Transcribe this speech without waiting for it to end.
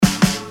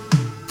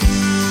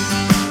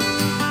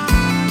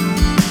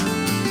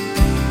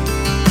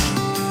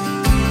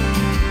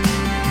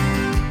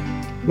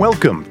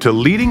Welcome to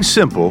Leading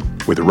Simple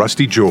with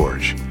Rusty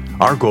George.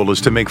 Our goal is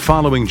to make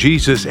following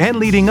Jesus and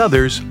leading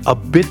others a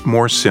bit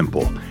more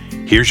simple.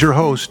 Here's your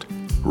host,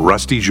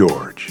 Rusty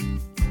George.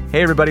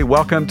 Hey everybody,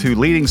 welcome to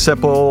Leading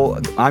Simple.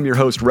 I'm your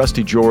host,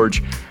 Rusty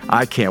George.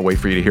 I can't wait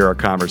for you to hear our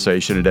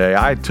conversation today.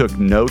 I took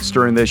notes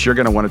during this. You're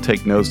going to want to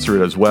take notes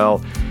through it as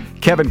well.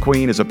 Kevin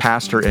Queen is a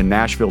pastor in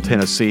Nashville,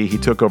 Tennessee. He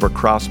took over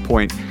Cross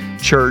Point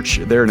Church.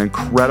 They're an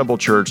incredible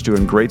church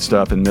doing great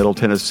stuff in Middle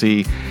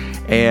Tennessee.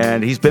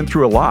 And he's been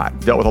through a lot,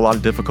 dealt with a lot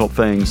of difficult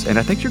things. And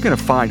I think you're going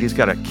to find he's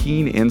got a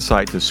keen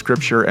insight to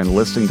Scripture and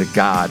listening to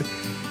God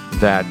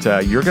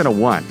that you're going to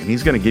want. And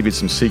he's going to give you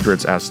some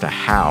secrets as to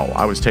how.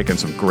 I was taking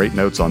some great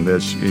notes on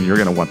this, and you're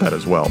going to want that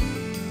as well.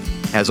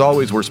 As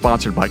always, we're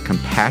sponsored by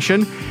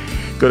Compassion.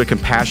 Go to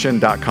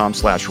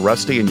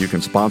compassion.com/Rusty and you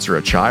can sponsor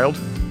a child.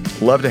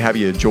 Love to have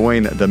you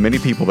join the many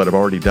people that have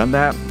already done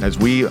that as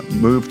we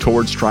move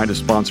towards trying to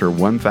sponsor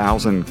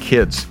 1,000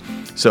 kids.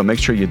 So make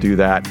sure you do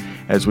that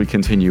as we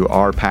continue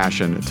our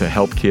passion to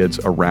help kids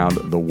around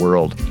the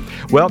world.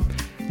 Well,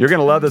 you're going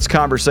to love this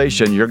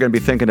conversation. You're going to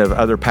be thinking of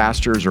other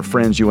pastors or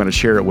friends you want to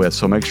share it with,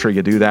 so make sure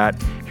you do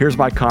that. Here's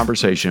my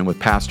conversation with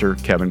Pastor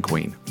Kevin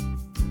Queen.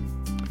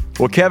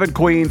 Well, Kevin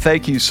Queen,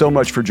 thank you so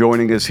much for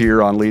joining us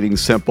here on Leading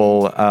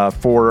Simple.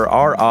 For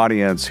our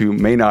audience who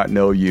may not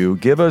know you,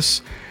 give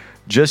us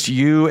just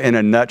you in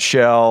a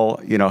nutshell.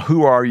 You know,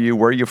 who are you,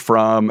 where are you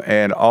from,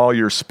 and all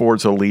your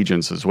sports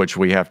allegiances, which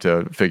we have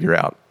to figure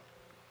out.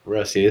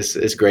 Rusty,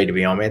 it's great to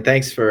be on, man.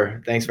 Thanks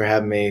for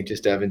having me.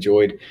 Just I've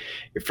enjoyed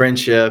your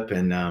friendship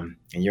and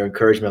your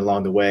encouragement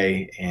along the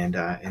way, and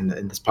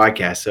in this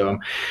podcast. So I'm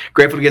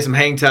grateful to get some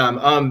hang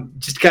time.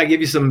 Just to kind of give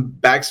you some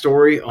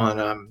backstory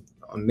on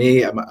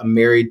me. I'm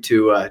married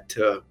to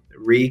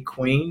Ree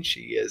Queen.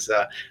 She is.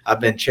 I've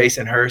been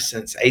chasing her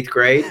since 8th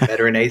grade. Met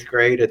her in 8th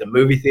grade at the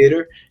movie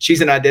theater.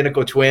 She's an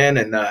identical twin,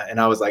 and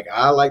I was like,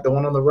 I like the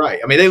one on the right.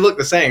 I mean, they look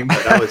the same,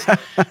 but I was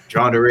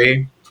drawn to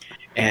Ree.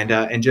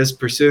 And just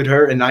pursued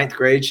her in 9th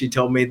grade. She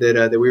told me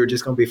that we were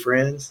just going to be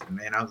friends. And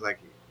man, I was like,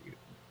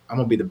 I'm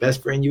going to be the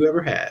best friend you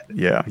ever had.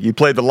 Yeah, you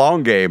played the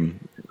long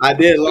game. I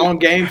did, long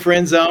game,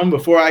 friend zone,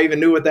 before I even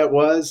knew what that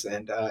was.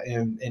 And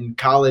in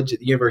college at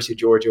the University of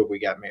Georgia, we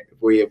got married.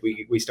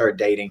 We started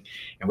dating,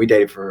 and we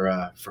dated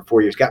for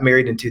 4 years. Got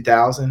married in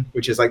 2000,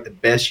 which is like the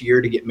best year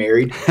to get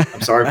married.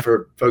 I'm sorry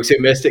for folks who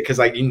missed it, because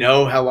like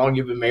how long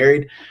you've been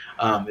married.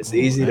 It's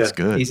easy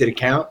to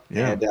count.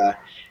 Yeah.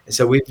 And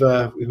so we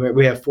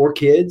have 4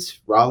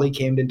 kids. Raleigh,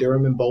 Camden,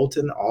 Durham, and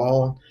Bolton,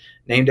 all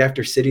named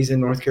after cities in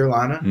North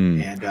Carolina.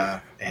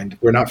 And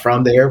we're not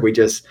from there.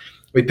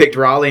 We picked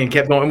Raleigh and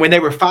kept going. And when they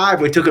were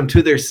 5, we took them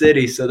to their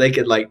city so they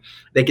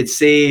could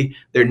see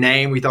their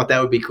name. We thought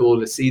that would be cool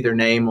to see their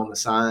name on the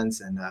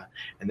signs. And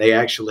they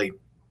actually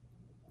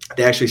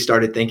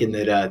started thinking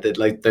that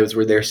like those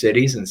were their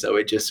cities. And so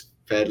it just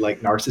fed like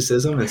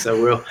narcissism. And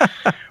so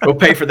we'll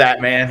pay for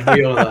that, man.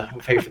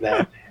 We'll pay for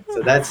that.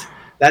 So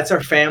that's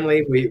our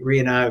family. Ree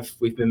and I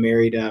we've been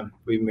married.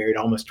 We've been married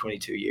almost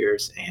 22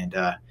 years, and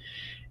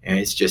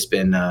it's just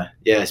been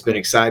it's been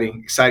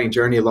exciting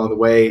journey along the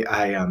way.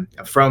 I'm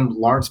from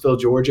Lawrenceville,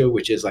 Georgia,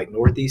 which is like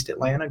northeast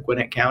Atlanta,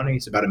 Gwinnett County.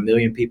 It's about 1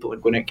 million people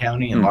in Gwinnett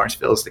County, and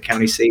Lawrenceville is the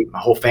county seat. My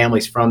whole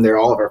family's from there.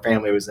 All of our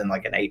family was in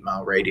like an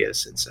 8-mile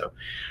radius, and so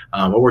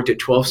I worked at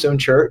 12 Stone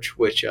Church,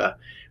 which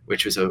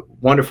was a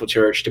wonderful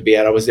church to be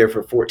at. I was there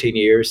for 14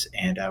 years,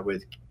 and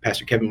with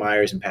Pastor Kevin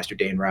Myers and Pastor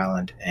Dan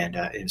Ryland, and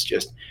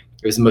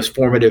it was the most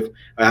formative.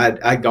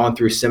 I'd gone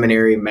through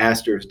seminary,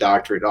 master's,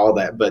 doctorate, all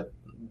that, but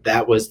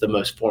that was the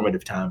most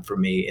formative time for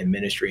me in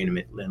ministry and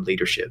in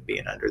leadership.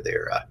 Being under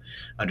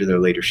their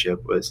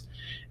leadership was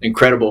an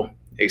incredible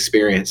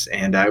experience,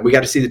 and we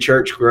got to see the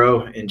church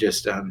grow in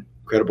just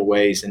incredible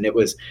ways. And it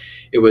was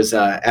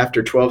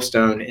after 12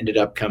 Stone ended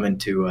up coming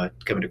to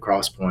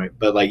Cross Point.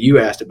 But like you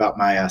asked about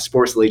my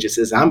sports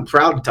allegiances, I'm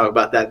proud to talk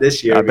about that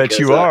this year. I bet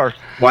you are.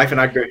 My wife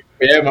and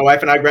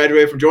I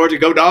graduated from Georgia.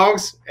 Go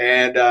Dogs!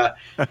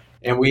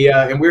 And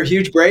we're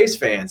huge Braves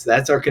fans.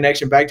 That's our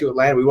connection back to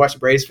Atlanta. We watch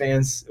Braves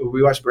games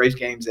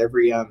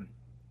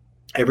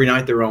every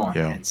night they're on.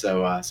 Yeah. And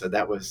so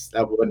that was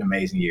an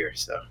amazing year.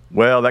 So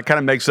well, that kind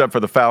of makes up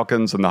for the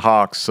Falcons and the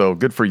Hawks. So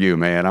good for you,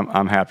 man.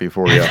 I'm happy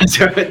for you.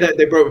 So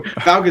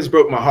Falcons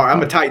broke my heart.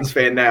 I'm a Titans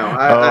fan now.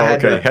 I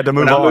had to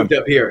move on. I moved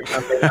up here.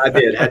 I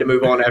did. Had to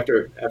move on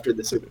after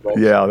the Super Bowl.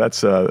 Yeah,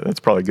 that's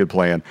probably a good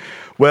plan.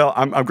 Well,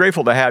 I'm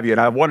grateful to have you, and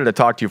I wanted to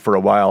talk to you for a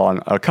while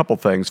on a couple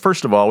things.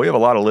 First of all, we have a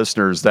lot of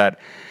listeners that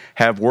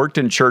have worked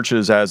in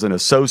churches as an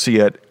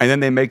associate, and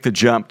then they make the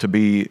jump to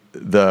be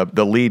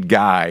the lead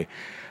guy.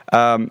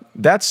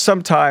 That's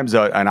sometimes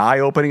an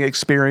eye-opening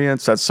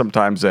experience. That's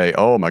sometimes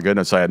oh my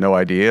goodness, I had no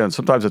idea. And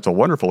sometimes it's a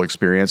wonderful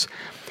experience.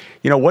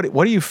 You know,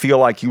 what do you feel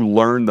like you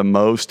learned the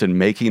most in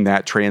making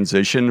that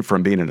transition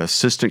from being an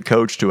assistant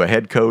coach to a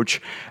head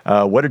coach?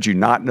 What did you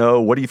not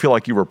know? What do you feel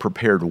like you were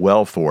prepared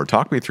well for?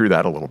 Talk me through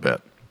that a little bit.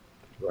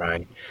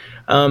 Right.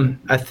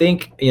 I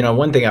think,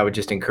 one thing I would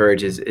just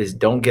encourage is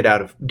don't get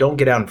out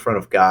in front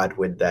of God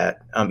with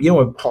that.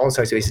 When Paul talks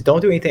about, he says,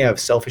 don't do anything out of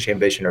selfish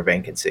ambition or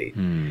vain conceit.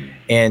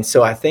 And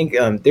so I think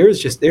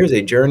there's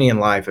a journey in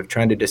life of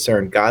trying to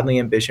discern godly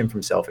ambition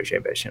from selfish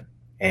ambition.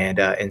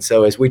 And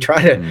so as we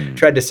try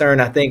to discern,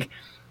 I think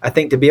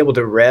to be able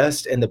to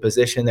rest in the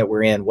position that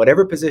we're in,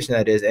 whatever position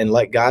that is, and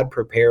let God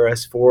prepare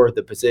us for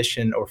the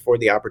position or for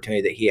the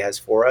opportunity that he has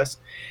for us.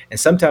 And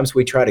sometimes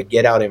we try to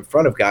get out in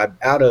front of God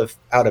out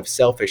of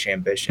selfish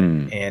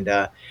ambition. And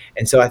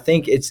so I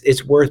think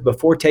it's worth,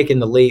 before taking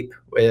the leap,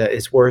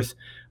 it's worth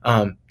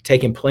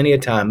taking plenty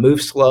of time,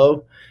 move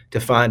slow to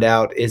find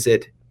out, is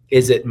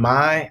it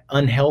my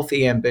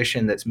unhealthy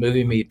ambition that's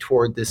moving me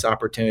toward this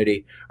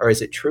opportunity, or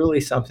is it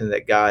truly something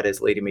that God is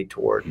leading me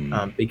toward?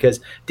 Because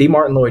D.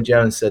 Martin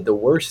Lloyd-Jones said the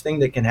worst thing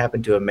that can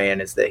happen to a man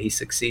is that he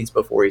succeeds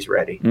before he's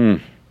ready.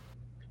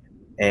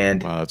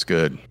 And wow, that's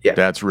good. Yeah,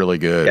 that's really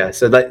good. Yeah,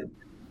 so that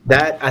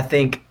I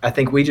think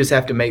we just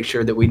have to make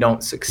sure that we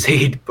don't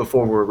succeed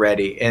before we're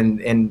ready.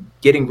 And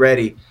getting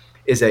ready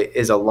is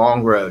a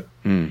long road.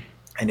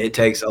 And it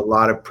takes a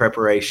lot of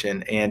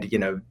preparation. And,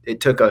 it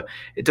took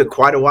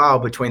quite a while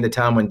between the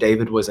time when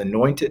David was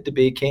anointed to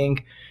be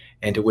king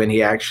and to when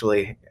he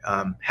actually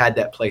had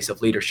that place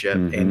of leadership.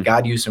 And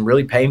God used some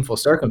really painful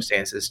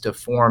circumstances to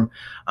form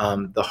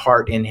the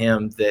heart in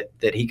him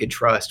that he could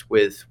trust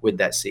with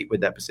that seat, with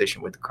that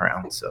position, with the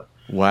crown. So,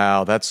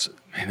 wow, that's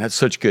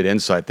such good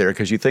insight there,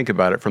 because you think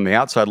about it from the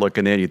outside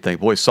looking in, you think,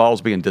 boy,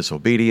 Saul's being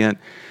disobedient.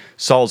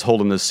 Saul's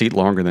holding this seat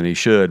longer than he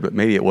should, but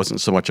maybe it wasn't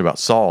so much about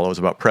Saul. It was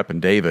about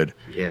prepping David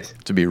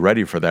to be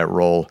ready for that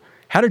role.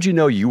 How did you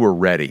know you were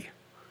ready?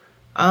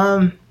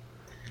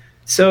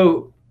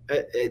 So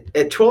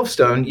at 12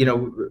 Stone,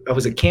 I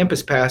was a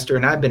campus pastor,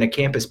 and I'd been a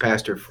campus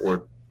pastor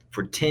for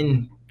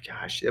 10,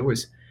 I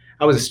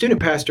was a student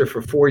pastor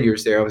for 4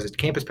 years there. I was a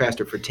campus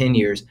pastor for 10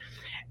 years.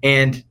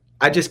 And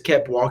I just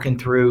kept walking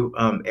through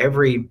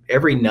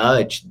every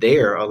nudge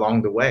there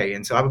along the way.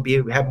 And so I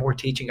would have more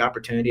teaching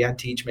opportunity. I'd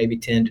teach maybe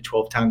 10 to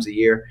 12 times a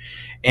year.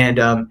 And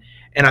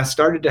I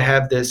started to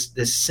have this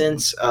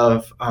sense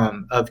of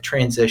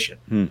transition.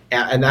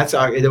 And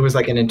there was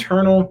like an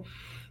internal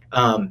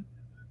kind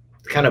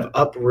of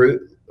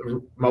uproot.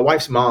 My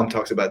wife's mom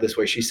talks about it this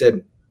way. She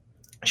said,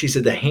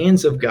 the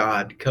hands of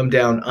God come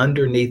down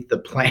underneath the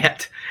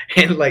plant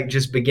and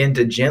just begin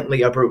to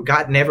gently uproot.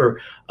 God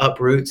never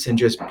uproots and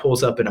just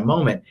pulls up in a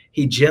moment.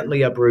 He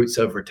gently uproots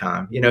over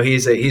time.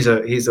 He's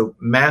a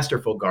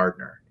masterful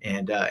gardener,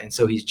 and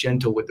so he's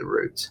gentle with the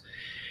roots.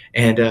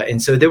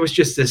 And so there was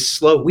just this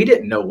slow. We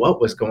didn't know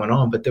what was going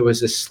on, but there was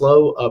this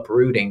slow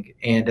uprooting,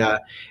 and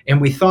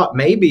we thought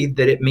maybe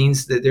that it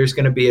means that there's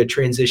going to be a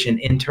transition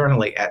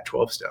internally at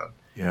 12 Stone.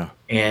 Yeah.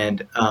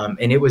 And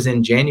it was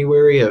in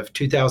January of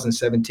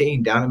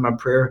 2017, down in my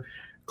prayer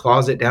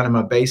closet, down in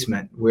my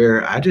basement,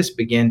 where I just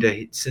began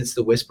to sense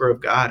the whisper of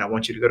God. I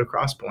want you to go to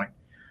Crosspoint.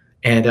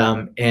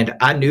 And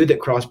I knew that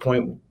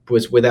Crosspoint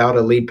was without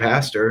a lead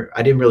pastor.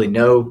 I didn't really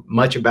know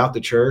much about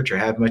the church or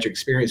have much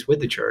experience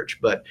with the church,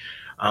 but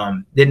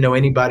didn't know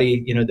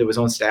anybody, that was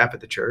on staff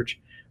at the church,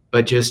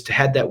 but just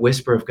had that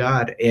whisper of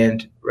God.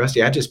 And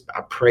Rusty, I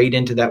prayed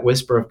into that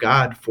whisper of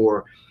God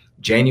for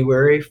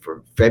January,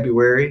 for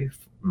February,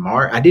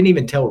 March. I didn't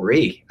even tell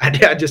Ree.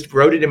 I just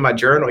wrote it in my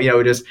journal.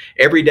 Just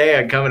every day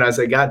I'd come and I'd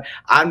say, God,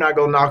 I'm not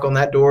going to knock on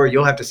that door.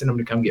 You'll have to send them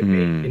to come get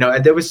me.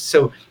 And there was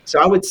so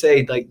I would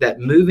say that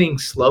moving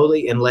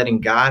slowly and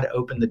letting God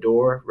open the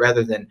door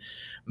rather than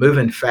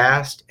moving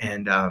fast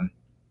and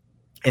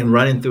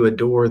running through a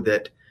door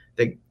that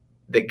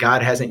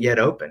God hasn't yet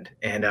opened.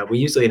 And we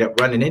usually end up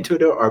running into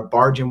it or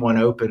barging one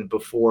open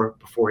before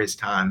his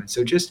time. And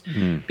so just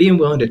being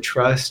willing to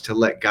trust, to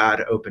let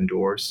God open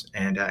doors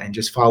and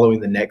just following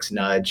the next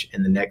nudge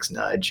and the next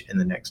nudge and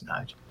the next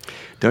nudge.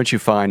 Don't you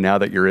find now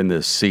that you're in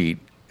this seat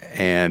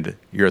and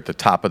you're at the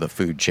top of the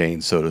food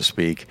chain, so to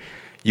speak,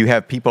 you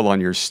have people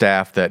on your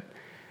staff that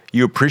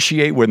you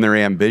appreciate when they're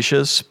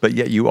ambitious, but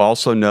yet you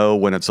also know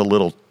when it's a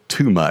little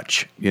too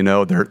much,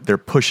 they're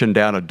pushing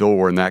down a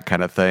door and that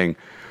kind of thing.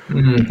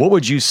 What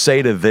would you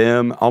say to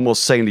them,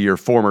 almost saying to your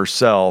former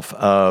self,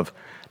 of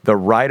the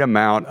right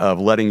amount of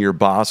letting your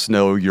boss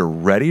know you're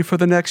ready for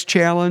the next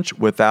challenge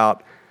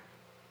without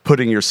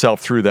putting yourself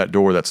through that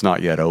door that's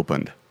not yet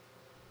opened?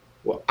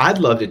 Well, I'd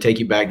love to take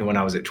you back to when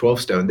I was at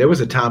 12 Stone. There was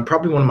a time,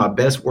 probably one of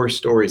my worst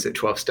stories at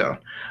 12 Stone,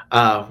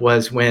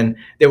 was when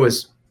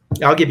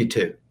I'll give you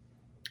two.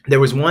 There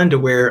was one to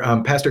where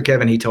Pastor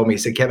Kevin, he told me, he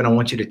said, Kevin, I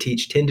want you to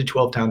teach 10 to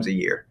 12 times a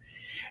year.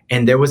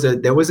 And there was a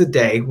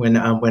day when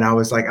I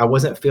was I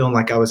wasn't feeling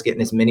like I was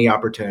getting as many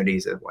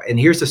opportunities. And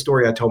here's the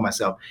story I told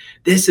myself: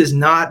 this is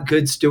not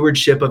good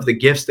stewardship of the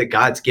gifts that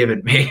God's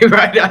given me.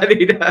 Right?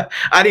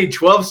 I need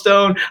 12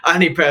 Stone. I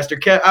need Pastor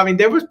Kevin. I mean,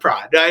 there was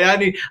pride.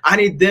 I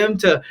need them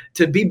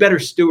to be better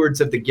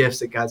stewards of the gifts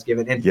that God's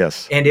given. And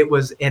yes. And it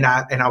was and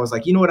I was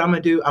like, you know what I'm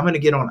gonna do? I'm gonna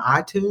get on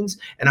iTunes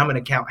and I'm gonna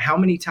count how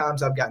many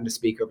times I've gotten to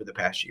speak over the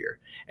past year.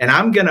 And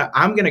I'm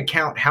gonna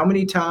count how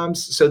many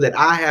times so that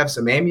I have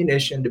some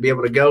ammunition to be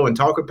able to go go and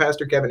talk with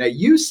Pastor Kevin. Now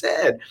you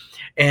said,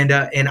 and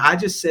I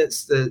just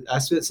sensed the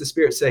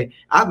Spirit say,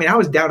 I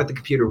was down at the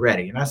computer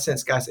ready, and I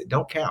sensed God say,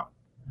 don't count.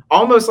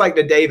 Almost like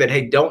to David,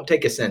 hey, don't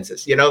take a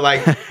census,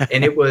 like,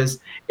 and it was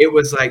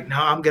like, no,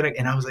 I'm going to,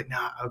 and I was like,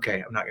 no,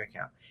 okay, I'm not going to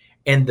count.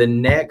 And the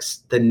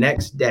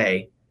next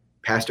day,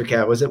 Pastor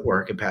Kevin was at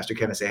work, and Pastor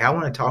Kevin said, hey, I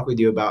want to talk with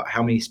you about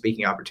how many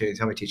speaking opportunities,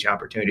 how many teaching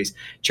opportunities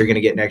that you're going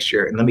to get next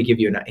year. And let me give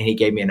you and he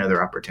gave me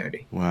another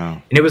opportunity.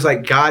 Wow. And it was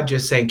like God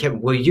just saying,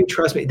 Kevin, will you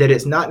trust me that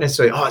it's not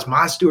necessarily, it's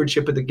my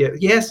stewardship of the gift.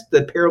 Yes,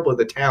 the parable of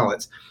the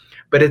talents,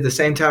 but at the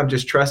same time,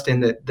 just trusting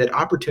that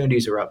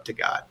opportunities are up to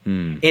God.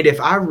 And if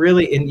I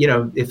really, and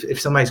if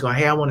somebody's going,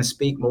 hey, I want to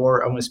speak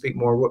more,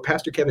 what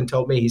Pastor Kevin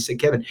told me, he said,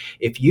 Kevin,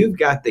 if you've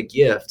got the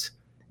gift,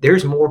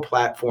 there's more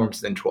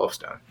platforms than 12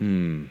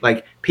 Stone.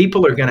 Like,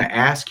 people are going to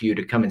ask you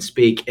to come and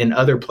speak in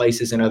other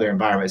places and other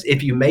environments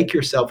if you make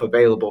yourself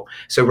available.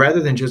 So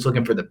rather than just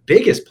looking for the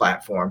biggest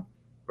platform,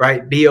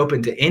 right, be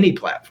open to any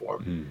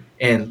platform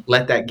and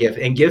let that gift.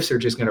 And gifts are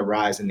just going to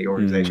rise in the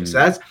organization.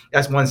 So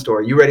that's one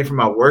story. You ready for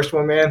my worst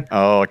one, man?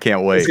 Oh, I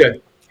can't wait.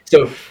 Good.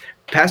 So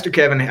Pastor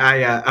Kevin,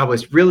 I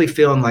was really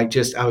feeling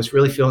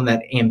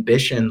that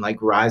ambition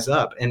like rise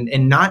up,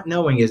 and not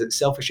knowing, is it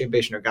selfish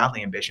ambition or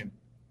godly ambition?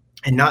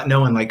 And not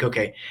knowing, like,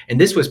 okay, and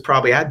this was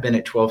probably, I'd been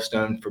at 12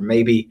 Stone for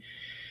maybe,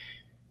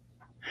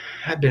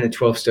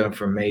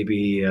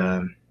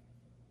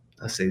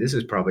 this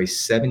is probably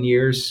 7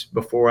 years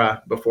before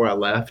I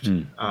left.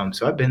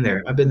 So I've been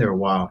there a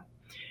while,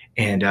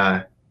 and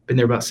been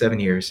there about 7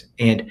 years.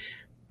 And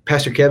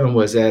Pastor Kevin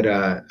was at,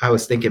 I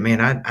was thinking,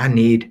 man, I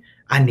need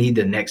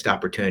the next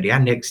opportunity. I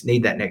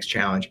need that next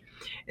challenge.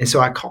 And so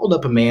I called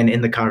up a man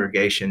in the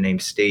congregation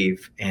named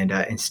Steve,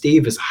 and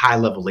Steve is a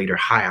high-level leader,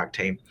 high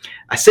octane.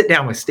 I sit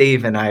down with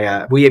Steve, and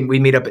we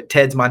meet up at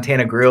Ted's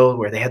Montana Grill,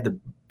 where they had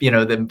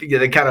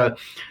they've got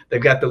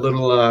the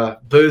little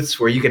booths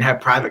where you can have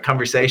private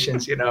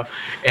conversations, and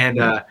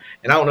I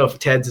don't know if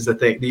Ted's is a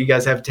thing. Do you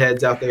guys have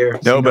Ted's out there?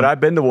 No, but I've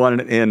been to one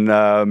in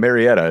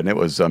Marietta, and it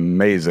was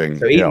amazing.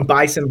 So eating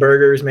bison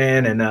burgers,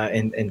 man,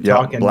 and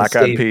talking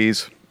black-eyed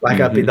peas.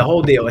 The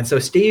whole deal. And so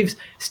Steve's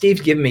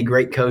giving me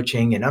great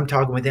coaching, and I'm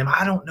talking with him.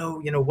 I don't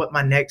know, what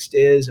my next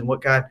is and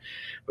what God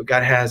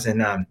has.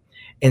 And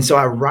so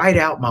I write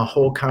out my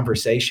whole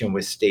conversation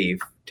with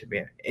Steve to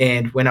me.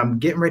 And when I'm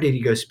getting ready to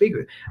go speak,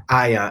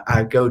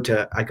 I go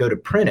to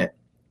print it,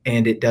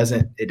 and it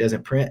doesn't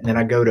print. And then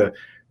I go to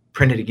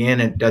print it again,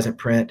 and it doesn't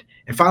print.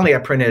 And finally I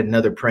printed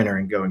another printer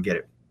and go and get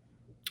it.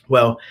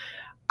 Well,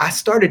 I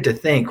started to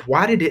think,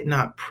 why did it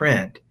not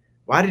print?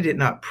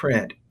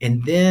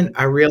 And then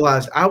I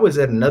realized I was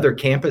at another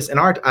campus, and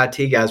our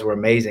IT guys were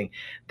amazing.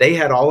 They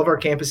had all of our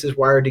campuses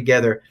wired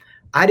together.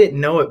 I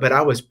didn't know it, but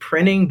I was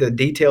printing the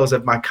details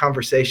of my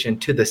conversation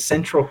to the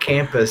central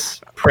campus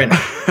printer.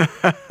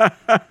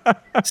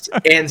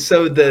 And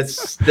so the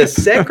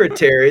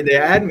secretary, the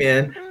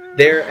admin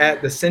there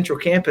at the central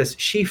campus,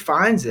 she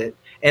finds it,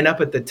 and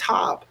up at the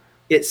top,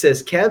 it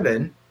says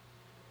Kevin.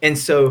 And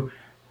so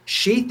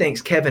she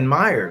thinks Kevin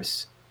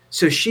Myers.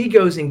 So she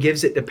goes and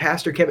gives it to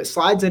Pastor Kevin,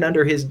 slides it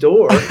under his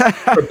door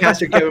for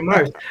Pastor Kevin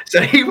Myers.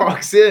 So he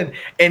walks in,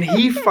 and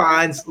he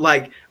finds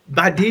like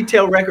my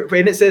detailed record,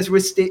 and it says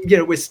with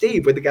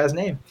Steve, with the guy's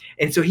name.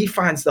 And so he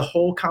finds the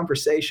whole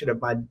conversation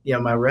of my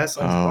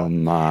wrestling. Oh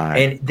my!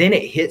 And then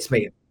it hits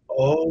me.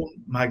 Oh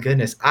my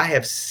goodness! I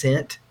have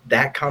sent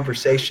that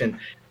conversation.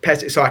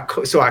 So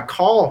I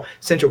call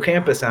Central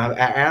Campus, and I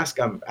asked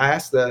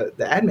the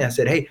admin. I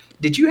said, "Hey,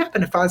 did you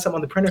happen to find something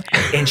on the printer?"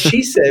 And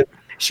she said.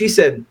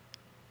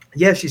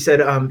 Yeah, she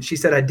said,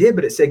 I did,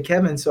 but it said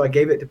Kevin, so I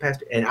gave it to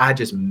Pastor, and I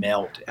just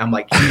melt. I'm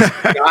like, he's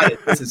got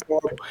it. This is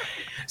horrible.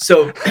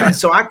 So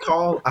I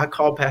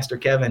call Pastor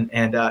Kevin,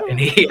 and I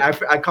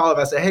call him.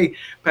 I say, hey,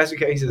 Pastor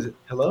Kevin. He says,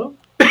 hello.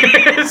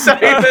 So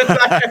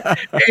and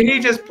he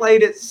just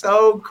played it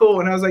so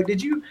cool, and I was like,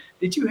 did you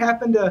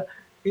happen to?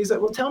 He's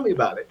like, well, tell me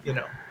about it,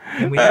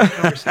 And we had a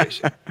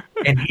conversation,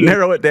 and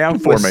narrow it down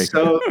for me.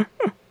 So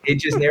it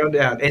just narrowed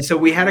down, and so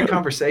we had a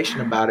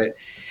conversation about it,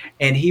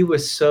 and he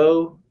was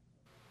so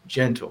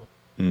gentle,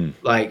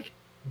 like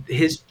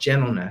his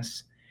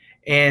gentleness,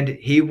 and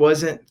he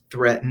wasn't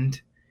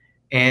threatened,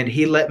 and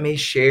he let me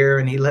share,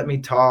 and he let me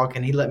talk,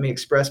 and he let me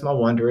express my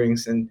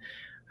wonderings. And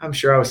I'm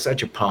sure I was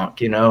such a punk,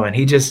 and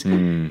he just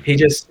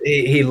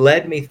he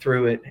led me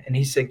through it. And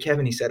he said,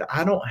 Kevin, he said,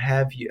 I don't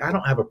have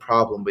a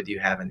problem with you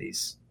having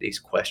these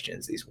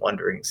questions, these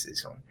wonderings.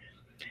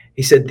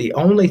 He said, the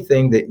only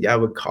thing that I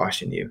would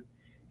caution you,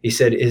 he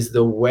said, is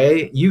the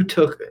way you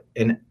took,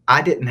 and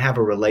I didn't have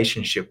a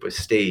relationship with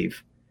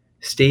Steve.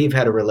 Steve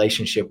had a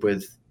relationship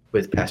with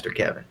Pastor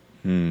Kevin.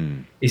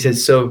 He said,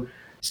 so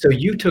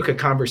you took a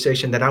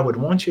conversation that I would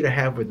want you to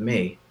have with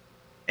me,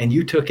 and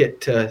you took it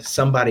to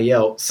somebody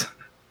else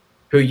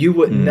who you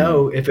wouldn't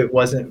know if it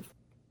wasn't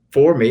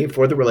for me,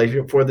 for the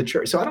relationship, for the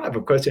church. So I don't have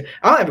a question.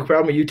 I don't have a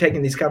problem with you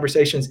taking these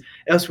conversations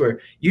elsewhere.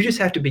 You just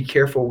have to be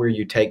careful where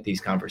you take these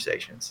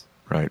conversations.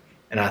 Right.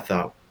 And I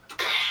thought,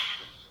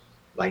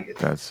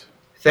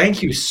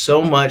 thank you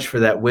so much for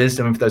that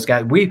wisdom for those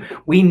guys.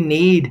 We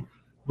need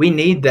we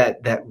need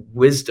that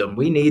wisdom.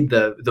 We need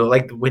the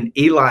like when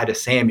Eli to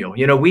Samuel,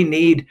 we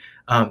need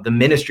the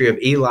ministry of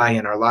Eli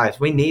in our lives.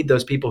 We need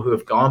those people who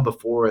have gone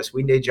before us.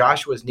 We need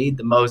Joshua's need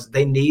the most.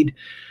 They need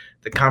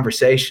the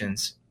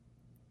conversations,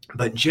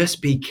 but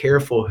just be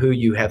careful who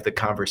you have the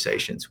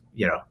conversations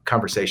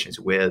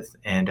with,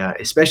 and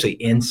especially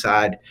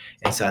inside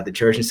the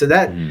church. And so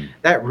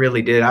that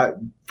really did.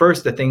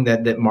 First, the thing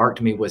that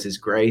marked me was his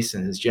grace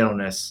and his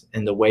gentleness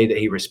and the way that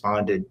he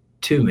responded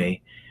to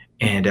me.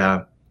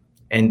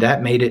 And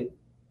that made it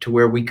to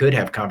where we could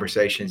have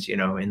conversations,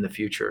 in the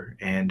future.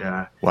 And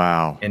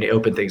wow. And it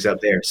opened things up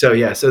there. So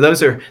yeah, so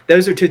those are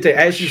two things.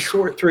 As you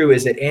sort through,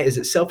 is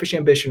it selfish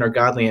ambition or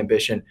godly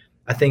ambition?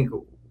 I think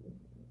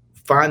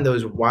find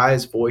those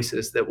wise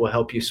voices that will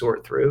help you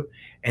sort through,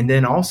 and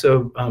then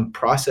also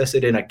process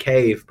it in a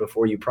cave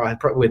before you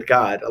with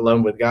God,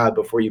 alone with God,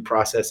 before you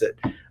process it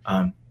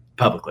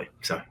publicly.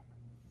 So.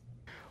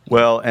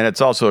 Well, and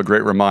it's also a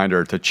great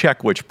reminder to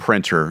check which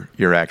printer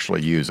you're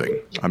actually using.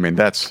 I mean,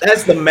 that's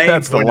the main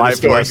point the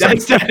life lesson.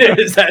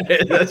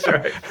 That's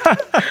right.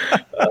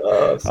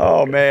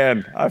 Oh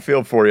man, I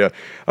feel for you.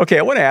 Okay,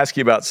 I want to ask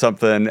you about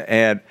something,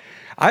 and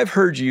I've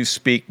heard you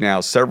speak now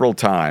several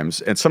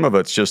times, and some of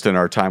it's just in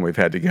our time we've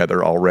had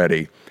together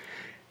already.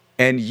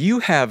 And you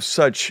have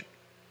such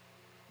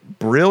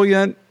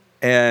brilliant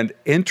and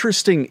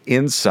interesting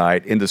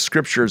insight into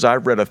scriptures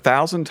I've read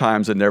 1,000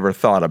 times and never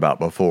thought about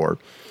before.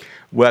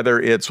 Whether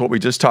it's what we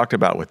just talked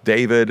about with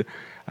David.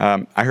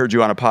 I heard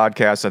you on a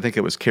podcast, I think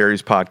it was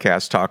Carrie's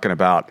podcast, talking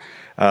about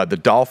the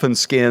dolphin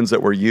skins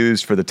that were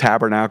used for the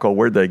tabernacle.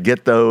 Where'd they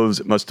get those?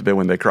 It must have been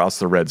when they crossed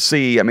the Red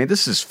Sea. I mean,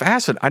 this is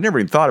fascinating. I never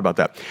even thought about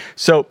that.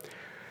 So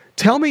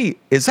tell me,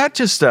 is that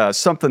just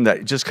something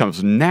that just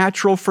comes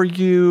natural for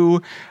you?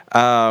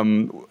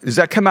 Does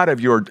that come out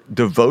of your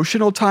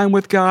devotional time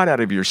with God, out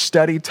of your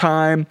study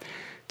time?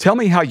 Tell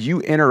me how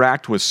you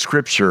interact with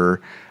Scripture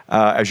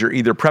as you're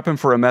either prepping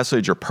for a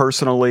message or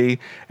personally,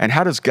 and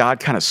how does God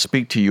kind of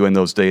speak to you in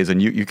those days,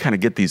 and you kind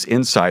of get these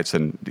insights,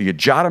 and you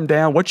jot them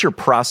down? What's your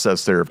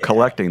process there of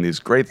collecting these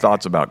great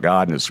thoughts about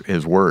God and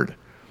His Word?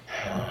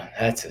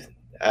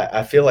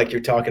 I feel like you're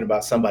talking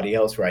about somebody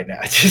else right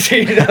now.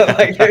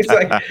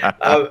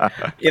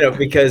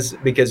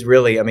 Because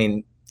really, I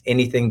mean,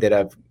 anything that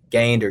I've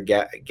gained or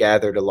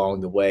gathered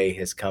along the way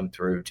has come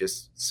through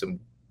just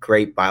some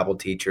great Bible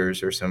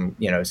teachers, or some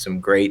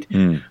great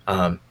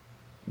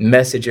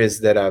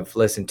messages that I've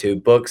listened to,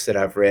 books that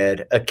I've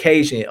read.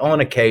 On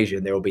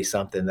occasion, there will be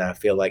something that I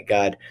feel like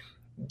God,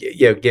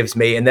 gives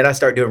me, and then I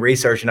start doing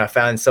research, and I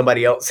found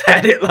somebody else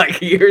had it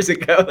like years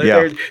ago. Yeah.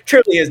 There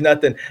truly is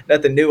nothing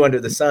new under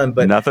the sun.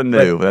 But nothing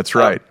new. That's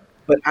right.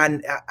 But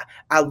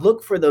I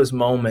look for those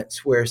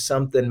moments where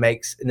something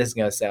makes, and this is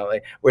going to sound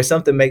like, where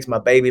something makes my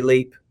baby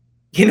leap.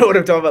 You know what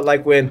I'm talking about?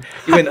 Like when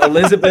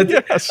Elizabeth,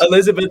 yes.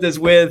 Elizabeth is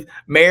with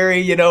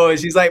Mary, and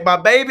she's like, my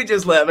baby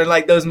just left. And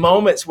like those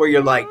moments where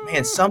you're like,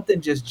 man,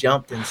 something just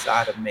jumped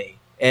inside of me.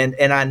 And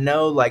I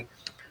know,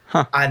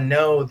 I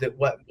know that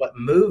what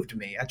moved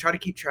me, I try to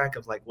keep track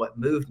of like what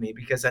moved me,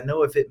 because I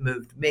know if it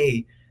moved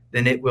me,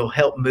 then it will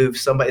help move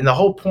somebody. And the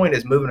whole point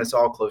is moving us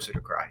all closer to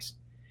Christ.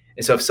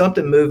 And so if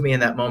something moved me in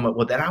that moment,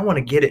 well, then I want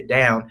to get it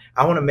down.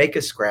 I want to make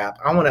a scrap.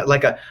 I want to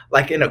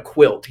like in a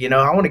quilt,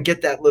 I want to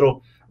get that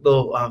little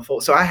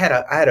fold. So I had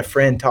a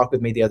friend talk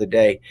with me the other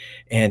day,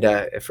 and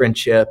a friend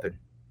Chip, and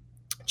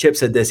Chip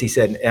said this. He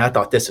said, and I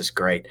thought this is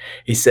great.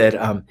 He said,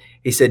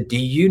 do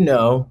you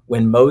know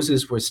when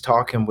Moses was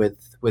talking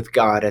with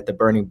God at the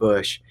burning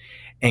bush,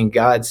 and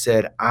God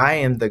said, I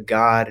am the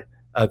God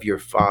of your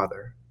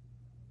father?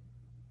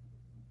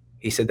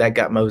 He said that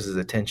got Moses'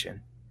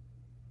 attention.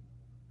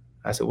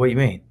 I said, what do you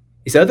mean?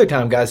 He said, other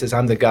time God says,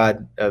 I'm the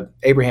God of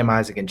Abraham,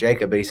 Isaac, and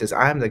Jacob, but he says,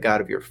 I am the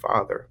God of your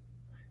father.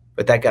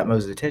 But that got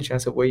Moses' attention. I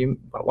said,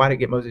 why did it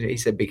get Moses? He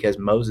said, because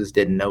Moses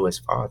didn't know his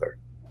father.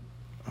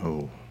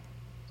 Oh,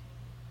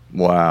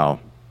 wow.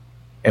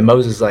 And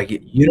Moses is like,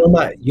 you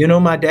know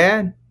my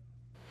dad?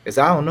 Because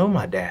I don't know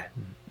my dad.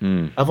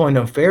 I've only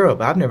known Pharaoh,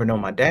 but I've never known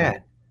my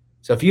dad.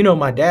 So if you know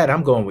my dad,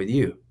 I'm going with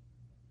you.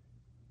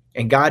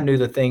 And God knew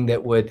the thing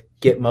that would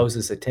get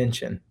Moses'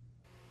 attention.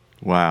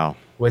 Wow.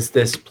 Was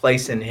this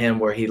place in him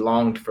where he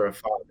longed for a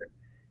father.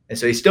 And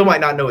so he still might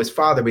not know his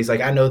father, but he's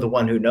like, I know the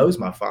one who knows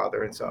my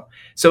father. And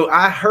so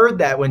I heard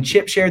that when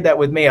Chip shared that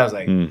with me, I was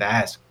like,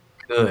 that's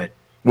good.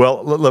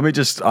 Well, let me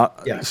just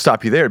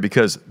stop you there,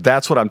 because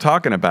that's what I'm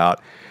talking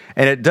about.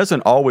 And it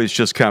doesn't always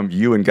just come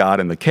you and God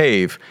in the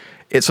cave.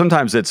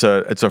 Sometimes it's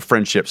a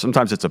friendship.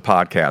 Sometimes it's a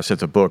podcast.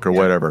 It's a book or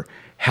whatever.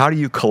 How do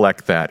you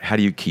collect that? How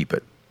do you keep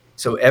it?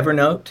 So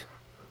Evernote.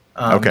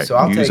 Okay. So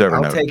I'll use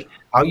Evernote.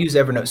 I'll use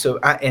Evernote. So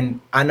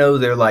I know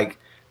they're like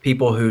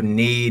people who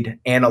need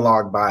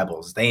analog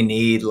Bibles. They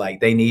need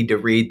to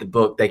read the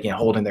book they can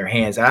hold in their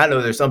hands. And I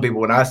know there's some people,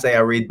 when I say I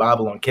read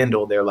Bible on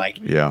Kindle, they're like,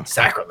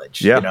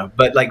 sacrilege. Yeah.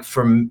 But like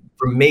for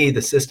me,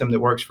 the system that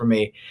works for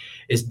me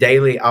is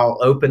daily. I'll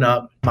open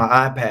up my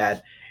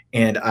iPad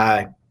and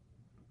I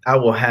I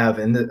will have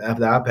the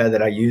iPad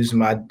that I use in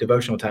my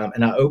devotional time,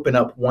 and I open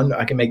up one.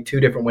 I can make two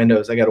different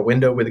windows. I got a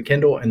window with a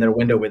Kindle and then a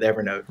window with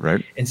Evernote.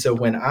 Right. And so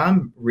when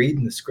I'm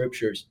reading the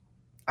scriptures,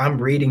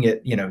 I'm reading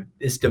it.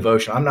 It's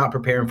devotional. I'm not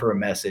preparing for a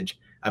message.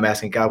 I'm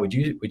asking God, would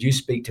you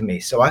speak to me?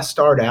 So I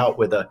start out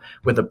with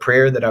a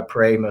prayer that I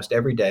pray most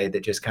every day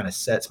that just kind of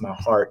sets my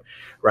heart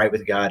right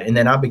with God. And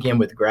then I begin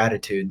with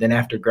gratitude. Then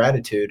after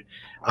gratitude,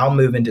 I'll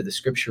move into the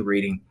scripture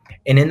reading.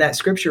 And in that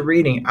scripture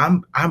reading,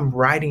 I'm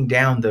writing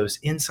down those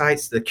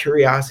insights, the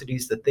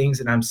curiosities, the things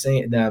that I'm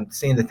seeing,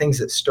 the things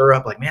that stir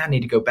up, like, man, I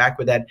need to go back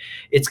with that.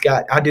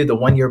 I do the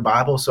 1 year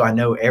Bible, so I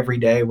know every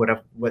day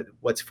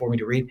what's for me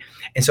to read.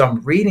 And so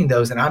I'm reading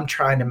those, and I'm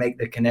trying to make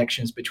the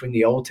connections between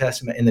the Old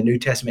Testament and the New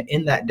Testament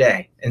in that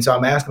day. And so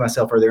I'm asking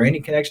myself, are there any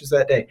connections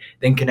that day?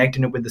 Then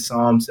connecting it with the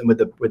Psalms and with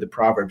the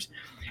Proverbs.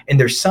 And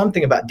there's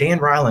something about Dan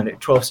Ryland at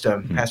 12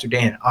 Stone, Pastor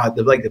Dan,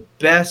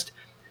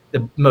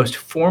 the most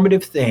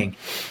formative thing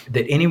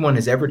that anyone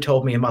has ever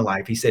told me in my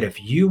life. He said,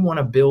 if you want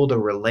to build a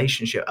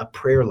relationship, a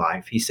prayer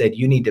life, he said,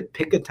 you need to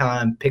pick a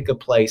time, pick a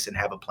place, and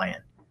have a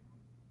plan.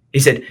 He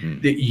said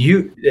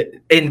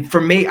that and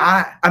for me,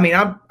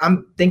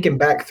 I'm thinking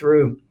back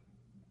through,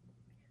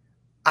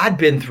 I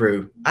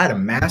had a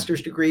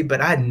master's degree,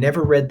 but I had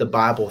never read the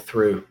Bible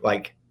through,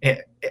 like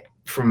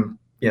from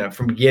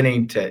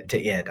beginning to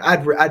end.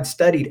 I'd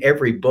studied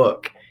every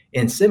book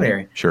in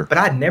seminary, sure, but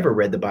I'd never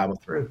read the Bible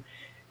through.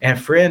 And a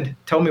friend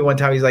told me one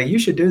time, he's like, you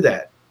should do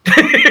that.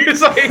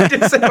 It's like,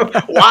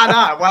 why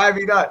not? Why have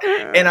you not?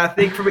 And I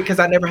think because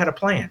I never had a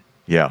plan.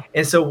 Yeah.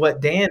 And so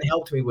what Dan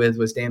helped me with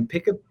was, Dan,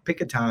 pick a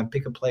time,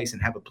 pick a place,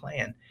 and have a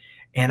plan.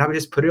 And I would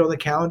just put it on the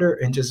calendar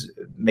and just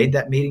made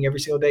that meeting every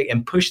single day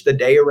and push the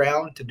day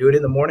around to do it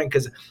in the morning.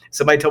 Because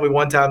somebody told me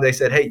one time, they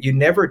said, hey, you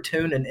never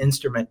tune an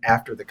instrument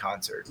after the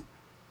concert.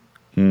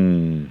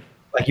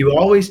 Like, you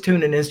always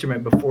tune an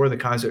instrument before the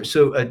concert.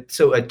 So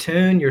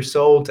attune your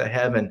soul to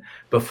heaven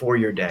before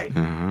your day.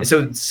 And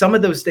so some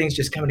of those things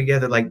just coming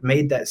together, like,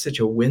 made that such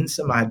a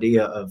winsome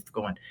idea of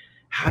going,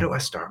 how do I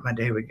start my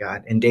day with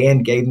God? And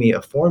Dan gave me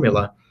a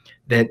formula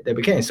that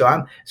became. So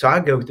I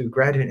go through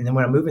gratitude, and then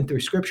when I'm moving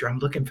through scripture, I'm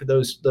looking for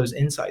those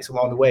insights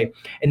along the way.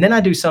 And then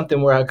I do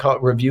something where I call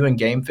it reviewing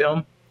game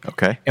film.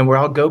 Okay. And where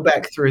I'll go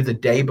back through the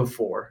day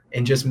before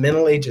and just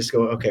mentally just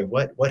go, okay,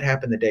 what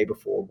happened the day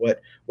before? What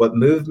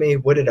moved me?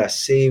 What did I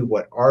see?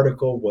 What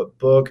article? What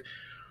book?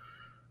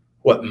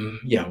 What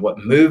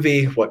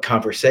movie? What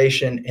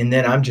conversation? And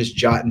then I'm just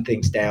jotting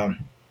things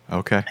down.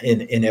 Okay.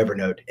 In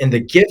Evernote. And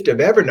the gift of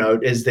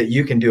Evernote is that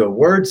you can do a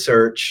word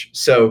search.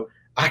 So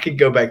I could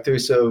go back through.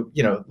 So,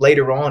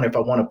 later on, if I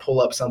want to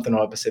pull up something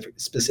on a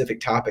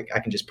specific topic, I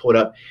can just pull it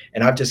up.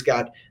 And I've just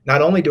got,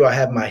 not only do I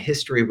have my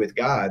history with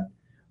God,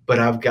 but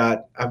I've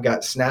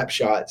got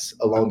snapshots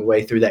along the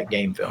way through that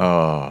game film.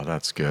 Oh,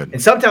 that's good. And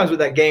sometimes with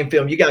that game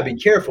film, you got to be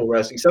careful,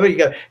 Rusty.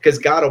 Because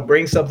God will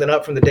bring something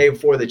up from the day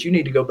before that you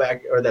need to go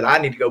back, or that I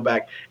need to go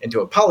back and to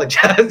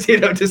apologize,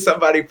 to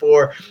somebody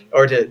for,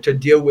 or to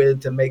deal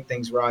with, to make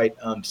things right.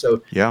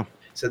 So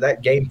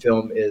that game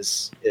film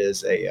is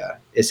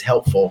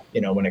helpful,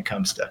 when it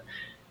comes to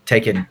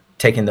taking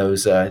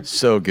those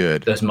so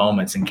good, those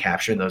moments, and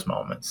capturing those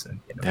moments. And,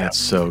 that's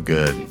so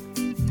good.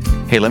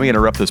 Hey, let me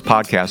interrupt this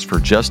podcast for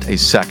just a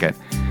second.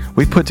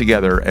 We put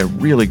together a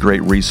really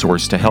great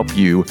resource to help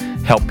you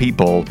help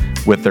people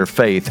with their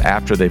faith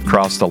after they've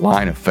crossed the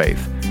line of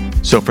faith.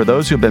 So for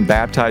those who have been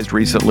baptized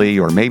recently,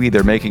 or maybe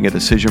they're making a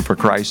decision for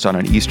Christ on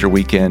an Easter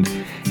weekend,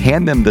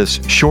 hand them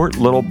this short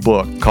little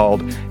book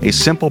called A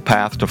Simple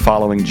Path to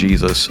Following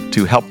Jesus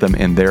to help them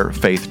in their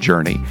faith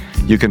journey.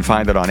 You can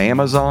find it on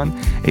Amazon,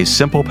 A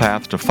Simple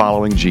Path to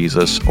Following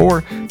Jesus,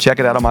 or check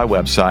it out on my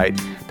website,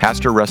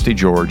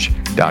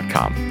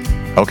 PastorRustyGeorge.com.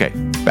 Okay,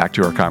 back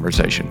to our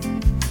conversation.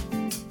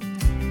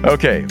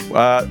 Okay,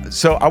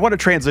 so I want to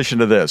transition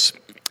to this.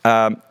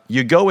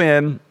 You go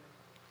in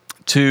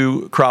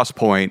to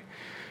Crosspoint,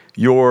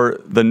 you're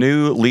the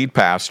new lead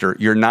pastor.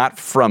 You're not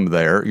from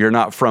there. You're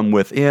not from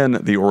within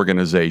the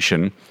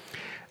organization.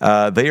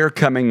 They are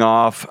coming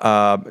off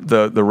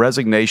the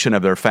resignation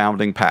of their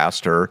founding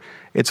pastor.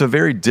 It's a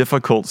very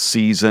difficult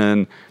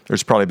season.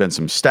 There's probably been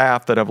some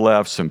staff that have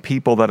left, some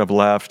people that have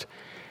left.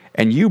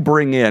 And you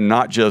bring in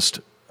not just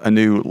a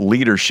new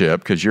leadership,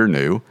 because you're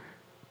new,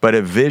 but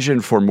a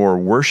vision for more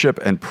worship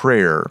and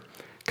prayer,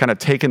 kind of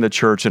taking the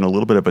church in a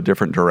little bit of a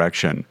different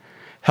direction.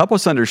 Help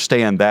us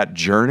understand that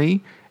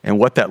journey and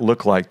what that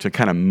looked like to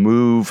kind of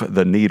move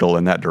the needle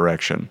in that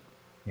direction.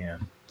 Yeah.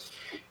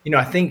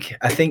 I think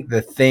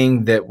the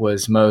thing that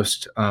was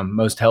most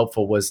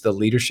helpful was the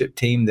leadership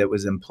team that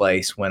was in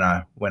place when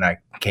I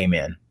came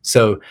in.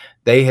 So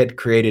they had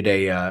created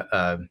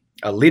a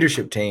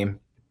leadership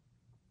team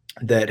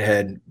that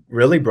had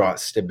really brought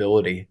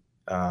stability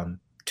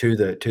to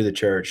the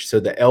church. So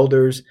the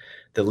elders,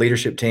 the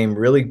leadership team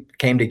really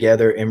came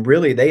together, and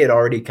really they had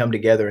already come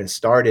together and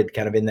started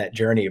kind of in that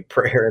journey of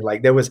prayer.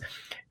 Like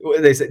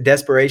they said,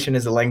 desperation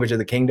is the language of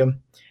the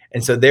kingdom.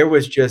 And so there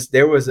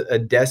was a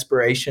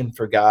desperation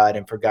for God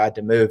and for God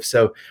to move.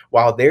 So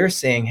while they're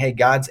saying, hey,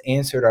 God's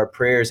answered our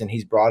prayers and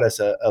he's brought us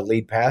a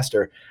lead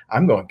pastor,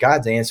 I'm going,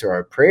 God's answered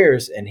our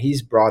prayers and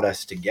he's brought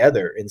us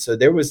together. And so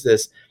there was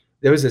this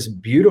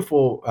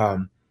beautiful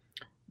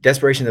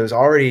desperation that was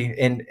already,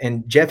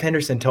 and Jeff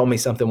Henderson told me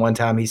something one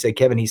time. He said,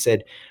 Kevin,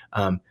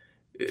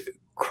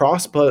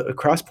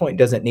 Crosspoint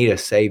doesn't need a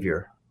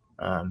savior.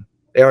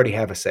 They already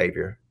have a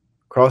savior.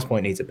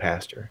 Crosspoint needs a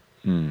pastor.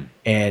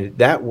 And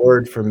that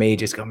word for me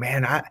just go,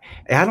 man, I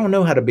don't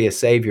know how to be a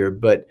savior,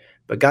 but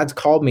God's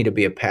called me to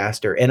be a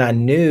pastor. And I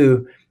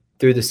knew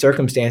through the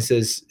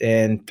circumstances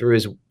and through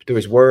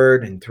his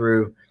word and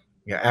through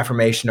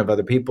affirmation of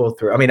other people,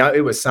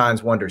 it was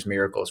signs, wonders,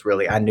 miracles,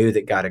 really. I knew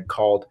that God had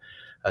called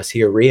us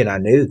here, and I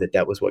knew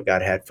that was what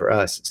God had for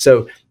us.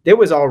 So there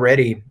was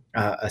already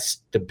a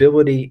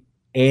stability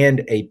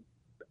and a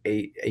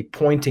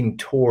pointing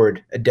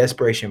toward a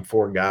desperation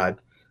for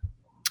God.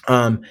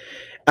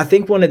 I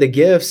think one of the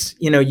gifts,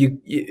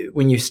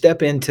 when you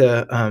step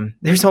into,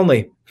 there's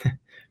only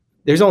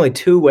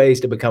two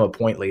ways to become a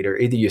point leader.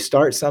 Either you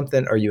start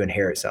something or you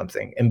inherit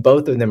something, and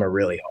both of them are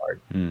really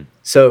hard.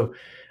 So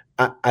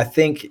I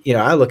think,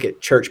 I look at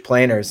church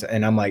planners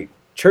and I'm like,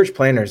 church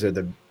planners are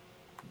the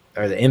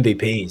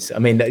MVPs. I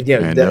mean,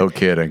 no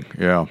kidding.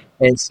 Yeah.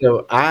 And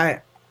so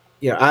I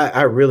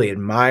really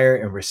admire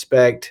and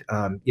respect,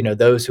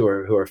 those who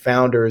are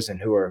founders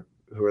and who are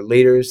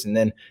leaders. And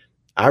then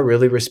I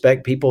really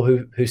respect people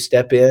who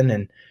step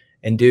in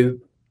and do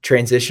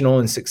transitional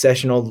and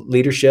successional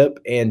leadership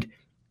and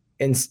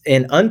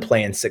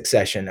unplanned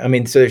succession. I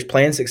mean, so there's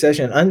planned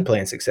succession and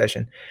unplanned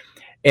succession.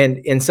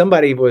 And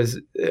somebody was,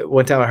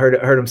 one time I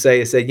heard him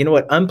say, you know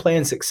what,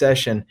 unplanned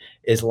succession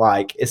is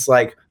like, it's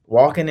like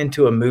walking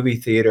into a movie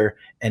theater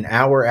an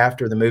hour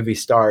after the movie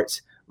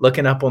starts,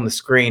 looking up on the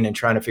screen and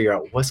trying to figure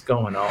out what's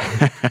going on.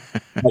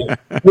 Like,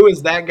 who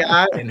is that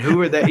guy and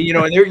who are they? And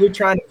you're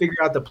trying to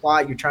figure out the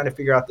plot. You're trying to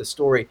figure out the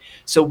story.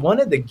 So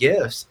one of the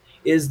gifts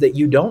is that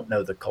you don't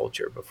know the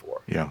culture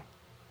before. Yeah.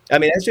 I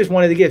mean, that's just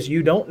one of the gifts.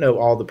 You don't know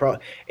all the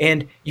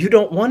and you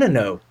don't want to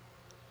know.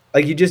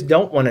 Like, you just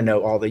don't want to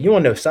know all you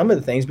want to know some of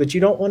the things, but you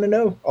don't want to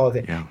know all of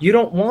it. Yeah. You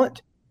don't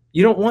want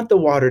the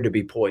water to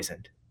be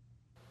poisoned.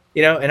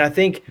 And I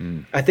think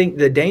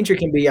the danger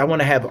can be, I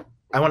want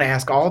to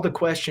ask all the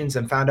questions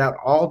and find out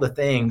all the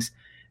things.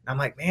 And I'm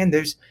like, man,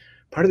 there's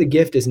part of the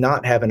gift is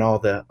not having all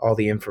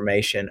the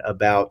information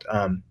about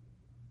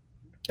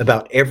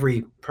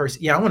every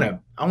person. Yeah.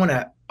 I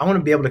want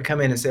to be able to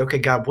come in and say, okay,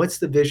 God, what's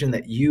the vision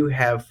that you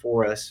have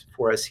for us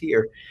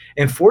here?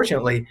 And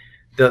fortunately,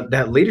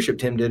 that leadership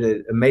team did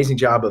an amazing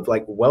job of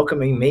like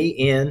welcoming me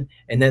in,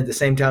 and then at the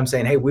same time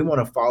saying, hey, we want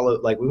to follow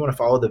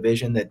the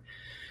vision that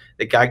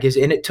God gives.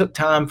 And it took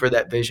time for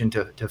that vision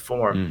to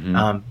form.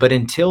 Mm-hmm. But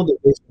until the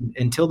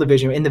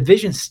vision, and the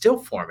vision's still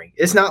forming.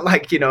 It's not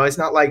like,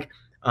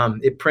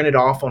 it printed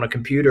off on a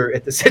computer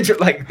at the center.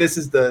 Like, this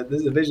is the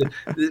vision.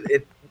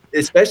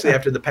 Especially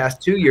after the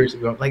past 2 years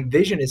ago, like,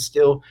 vision is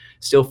still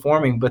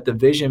forming, but the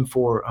vision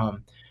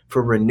for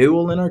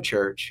renewal in our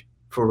church,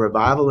 for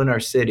revival in our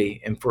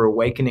city, and for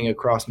awakening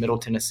across Middle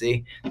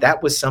Tennessee,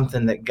 that was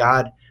something that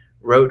God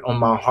wrote on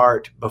my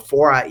heart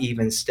before I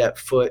even stepped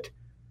foot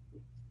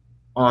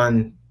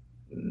on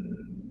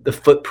the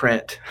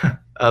footprint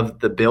of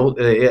the build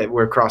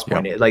where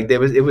Crosspoint is. Like,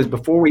 it was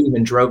before we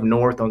even drove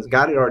north.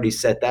 God had already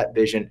set that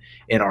vision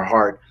in our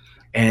heart,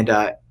 and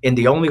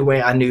the only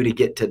way I knew to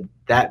get to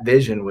that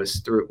vision was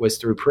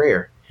through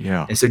prayer.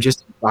 Yeah. And so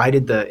just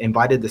invited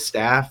the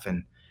staff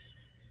and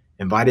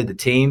invited the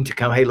team to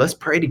come. Hey, let's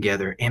pray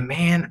together. And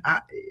man,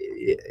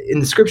 in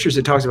the scriptures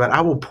it talks about, I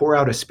will pour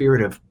out a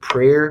spirit of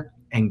prayer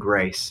and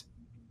grace,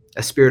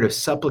 a spirit of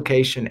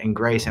supplication and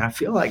grace. And I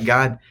feel like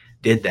God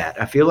did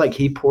that. I feel like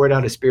he poured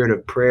out a spirit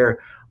of prayer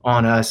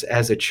on us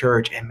as a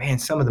church. And man,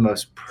 some of the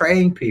most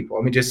praying people,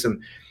 I mean, just some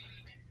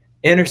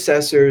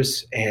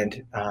intercessors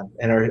and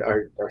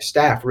our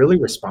staff really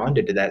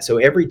responded to that. So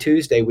every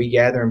Tuesday we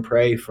gather and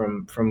pray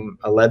from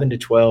 11 to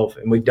 12.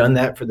 And we've done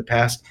that for the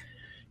past,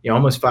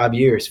 almost 5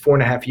 years,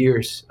 4.5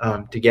 years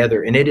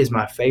together. And it is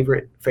my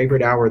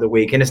favorite hour of the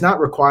week. And it's not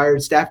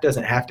required. Staff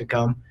doesn't have to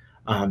come.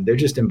 They're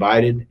just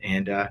invited,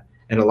 and a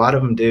lot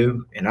of them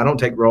do. And I don't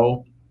take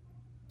roll,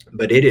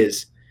 but it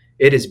is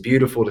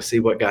beautiful to see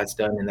what God's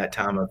done in that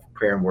time of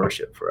prayer and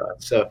worship for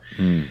us. So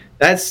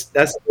that's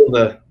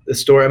the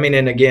story. I mean,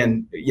 and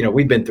again,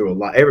 we've been through a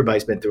lot.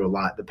 Everybody's been through a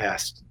lot the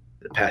past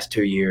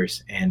 2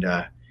 years. And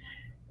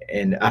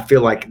I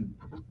feel like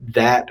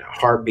that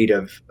heartbeat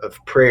of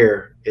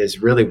prayer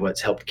is really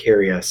what's helped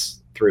carry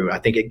us through. I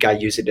think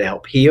God used it to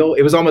help heal.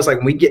 It was almost like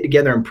when we get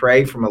together and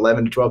pray from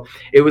 11 to 12,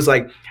 it was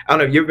like, I don't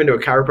know, you ever been to a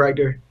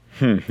chiropractor?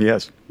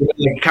 Yes.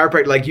 Like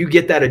chiropractor, like you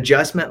get that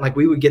adjustment, like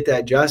we would get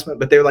that adjustment,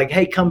 but they're like,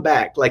 hey, come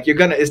back. Like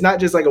it's not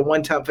just like a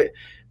one-time,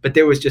 but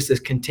there was just this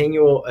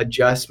continual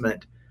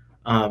adjustment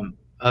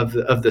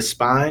of the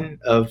spine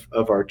of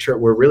our church,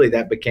 where really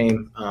that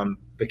became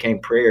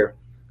prayer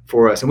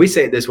for us. And we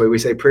say it this way: we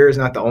say prayer is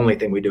not the only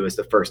thing we do; it's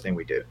the first thing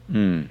we do.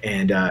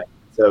 And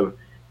so,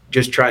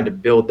 just trying to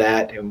build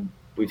that, and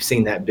we've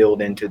seen that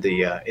build into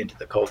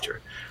the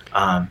culture.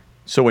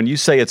 So when you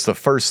say it's the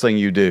first thing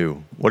you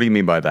do, what do you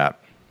mean by that?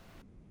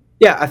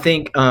 Yeah, I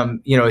think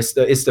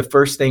it's the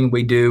first thing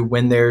we do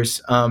when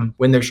there's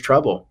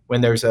trouble,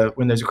 when there's a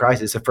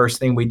crisis. It's the first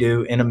thing we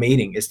do in a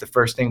meeting. It's the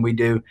first thing we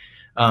do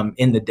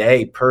in the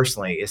day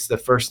personally. It's the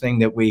first thing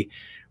that we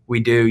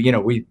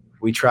do.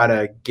 We try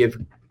to give.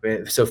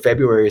 So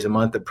February is a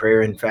month of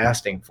prayer and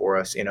fasting for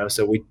us.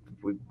 So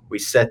we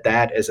set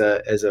that as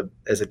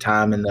a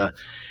time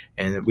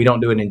and we don't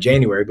do it in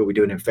January, but we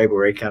do it in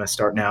February, kind of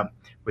starting out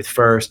with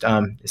first.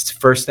 It's the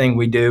first thing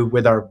we do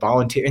with our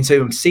volunteer. And so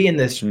I'm seeing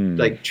this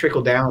like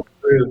trickle down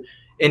through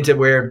into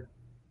where,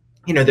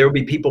 there will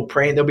be people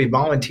praying. There'll be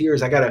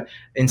volunteers.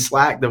 In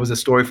Slack, there was a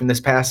story from this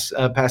past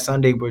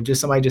Sunday where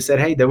somebody just said,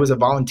 hey, there was a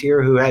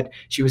volunteer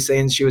she was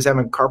saying she was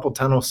having carpal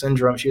tunnel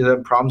syndrome. She was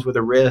having problems with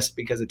her wrist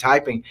because of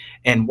typing.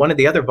 And one of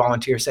the other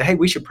volunteers said, hey,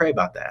 we should pray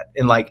about that.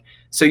 And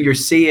so you're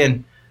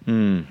seeing,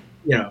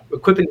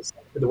 equipping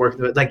for the work.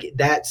 Like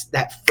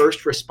that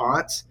first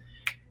response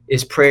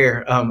is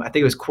prayer. I think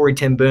it was Corrie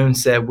ten Boom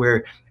said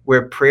where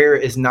prayer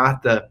is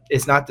not the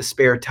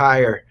spare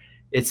tire,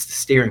 it's the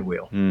steering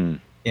wheel.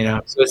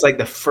 So it's like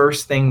the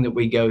first thing that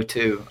we go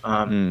to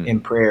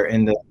in prayer,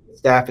 and the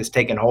staff has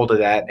taken hold of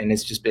that, and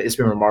it's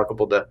been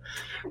remarkable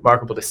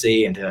to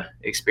see and to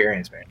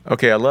experience, man.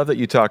 Okay, I love that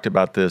you talked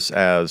about this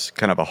as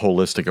kind of a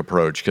holistic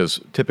approach,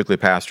 because typically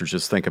pastors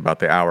just think about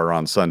the hour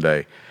on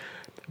Sunday,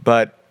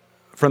 but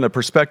from the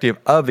perspective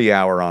of the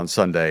hour on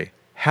Sunday,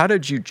 how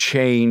did you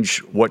change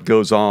what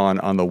goes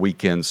on the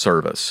weekend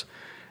service?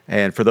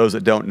 And for those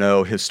that don't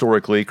know,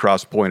 historically,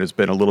 Crosspoint has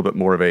been a little bit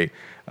more of a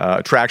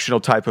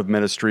attractional type of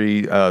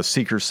ministry,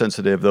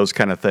 seeker-sensitive, those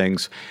kind of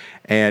things.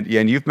 And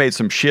you've made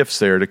some shifts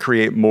there to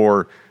create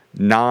more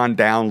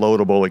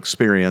non-downloadable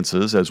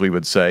experiences, as we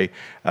would say.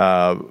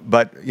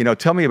 But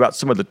tell me about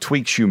some of the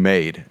tweaks you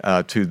made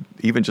to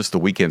even just the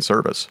weekend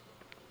service.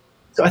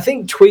 So I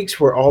think tweaks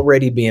were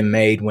already being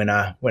made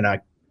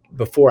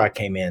before I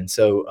came in.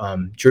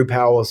 So Drew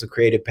Powell is the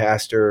creative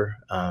pastor,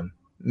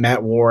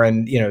 Matt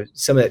Warren,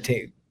 some of that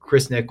team,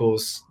 Chris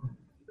Nichols,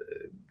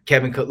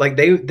 Kevin Cook, like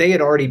they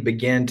had already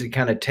begun to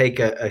kind of take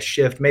a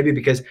shift, maybe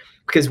because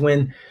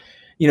when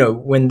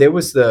there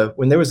was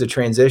a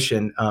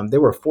transition,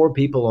 there were 4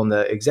 people on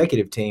the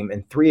executive team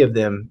and 3 of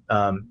them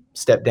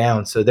stepped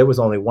down. So there was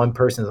only one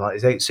person on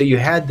executive. So you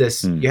had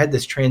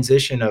this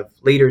transition of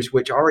leaders,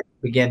 which already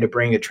began to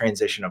bring a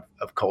transition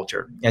of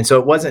culture. And so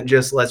it wasn't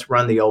just let's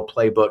run the old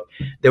playbook.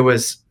 There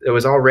was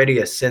already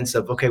a sense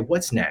of, okay,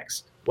 what's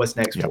next? What's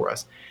next for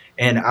us?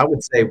 And I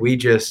would say we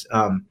just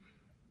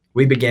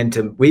we began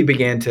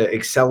to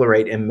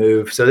accelerate and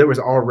move. So there was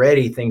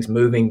already things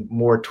moving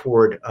more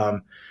toward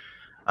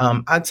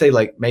I'd say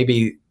like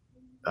maybe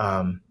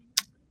I'll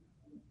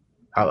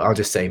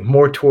just say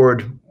more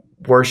toward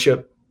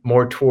worship,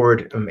 more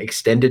toward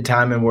extended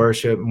time in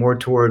worship, more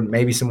toward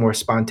maybe some more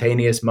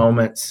spontaneous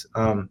moments.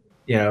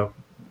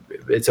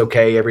 It's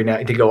okay every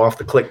night to go off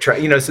the click track.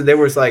 So there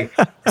was like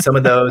some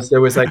of those.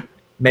 There was like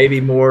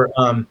maybe more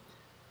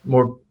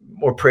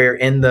prayer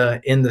in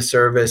the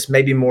service,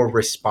 maybe more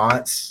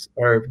response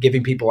or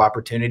giving people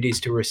opportunities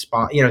to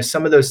respond.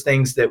 Some of those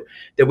things that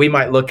we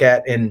might look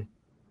at and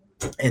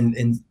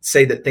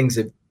say that things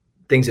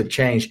have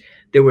changed.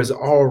 There was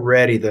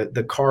already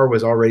the car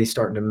was already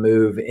starting to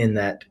move in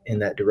that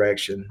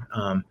direction.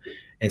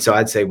 And so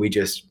I'd say we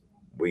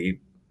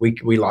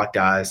locked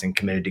eyes and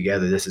committed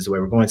together. This is the way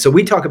we're going. So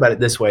we talk about it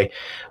this way.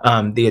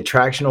 The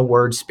attractional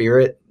word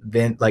spirit,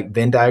 Venn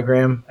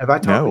diagram. Have I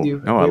talked with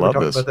you? No, I love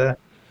this. About that?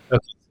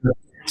 Okay.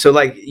 So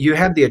like you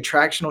have the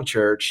attractional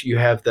church, you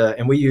have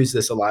and we use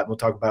this a lot. We'll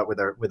talk about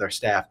it with our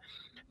staff.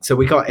 So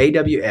we call it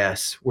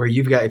AWS, where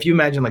you've got, if you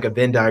imagine like a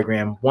Venn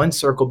diagram, one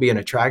circle being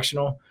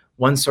attractional,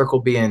 one circle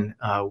being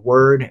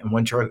word, and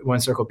one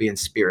circle being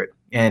spirit.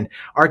 And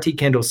R.T.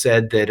 Kendall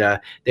said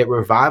that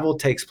revival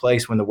takes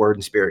place when the word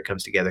and spirit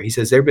comes together. He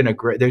says there's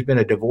been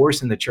a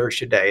divorce in the church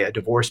today, a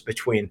divorce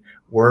between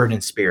word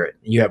and spirit.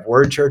 You have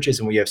word churches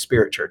and we have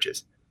spirit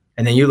churches.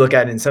 And then you look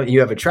at it and you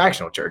have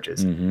attractional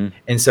churches. Mm-hmm.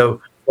 And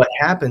so what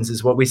happens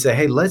is what we say,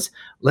 hey, let's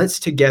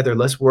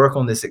work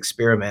on this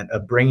experiment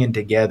of bringing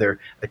together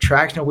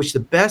attractional, which the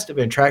best of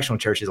an attractional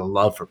church is a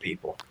love for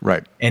people.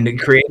 Right. And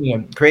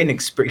creating great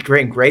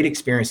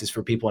experiences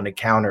for people and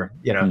encounter,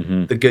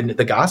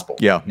 the gospel.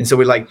 Yeah. And so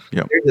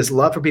there's this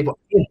love for people.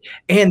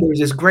 And there's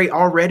this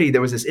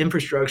there was this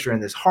infrastructure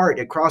and this heart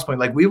at Crosspoint.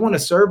 Like we want to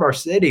serve our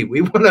city.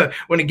 We want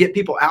to get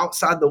people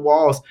outside the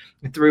walls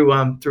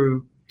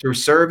through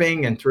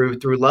serving and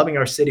through loving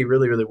our city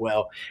really, really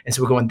well. And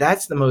so we're going,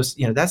 that's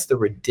the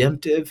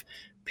redemptive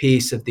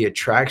piece of the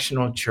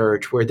attractional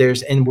church where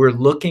we're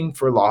looking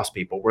for lost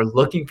people. We're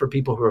looking for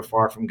people who are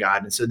far from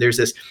God. And so there's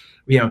this,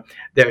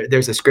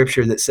 there's a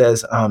scripture that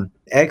says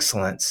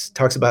excellence,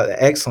 talks about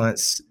the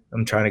excellence.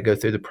 I'm trying to go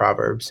through the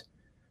Proverbs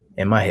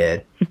in my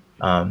head.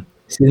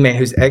 See the man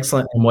who's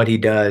excellent in what he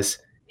does,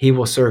 he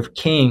will serve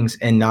kings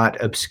and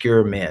not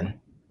obscure men,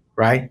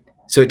 right?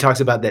 So it talks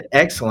about that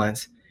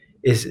excellence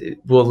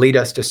will lead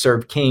us to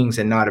serve kings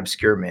and not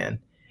obscure men.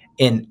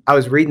 And I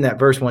was reading that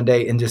verse one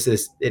day, and just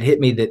it hit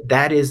me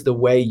that is the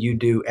way you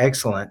do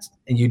excellence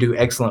and you do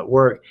excellent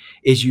work,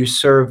 is you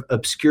serve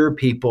obscure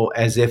people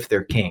as if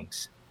they're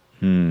kings.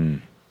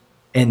 And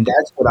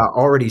that's what I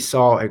already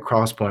saw at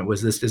Crosspoint,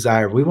 was this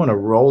desire. We want to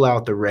roll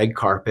out the red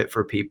carpet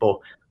for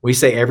people. We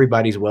say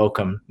everybody's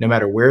welcome, no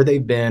matter where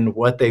they've been,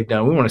 what they've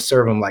done. We want to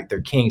serve them like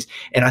they're kings.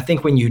 And I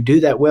think when you do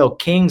that well,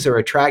 kings are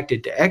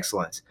attracted to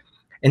excellence.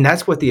 And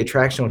that's what the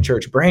attractional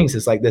church brings,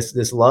 is like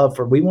this love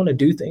for, we want to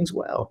do things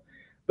well.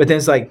 But then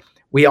it's like,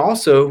 we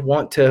also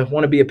want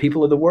to be a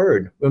people of the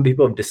word. We want to be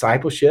people of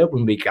discipleship. We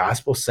want to be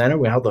gospel centered.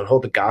 We want to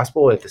hold the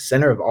gospel at the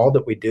center of all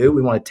that we do.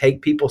 We want to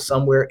take people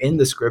somewhere in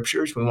the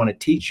scriptures. We want to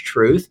teach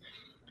truth.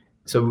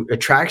 So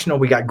attractional,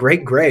 we got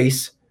great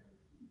grace.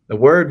 The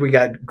word, we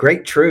got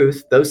great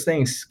truth. Those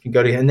things can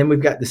go to, and then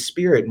we've got the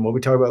spirit. And what we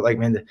talk about, like,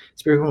 man, the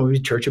spirit, we be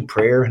church of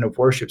prayer and of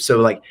worship. So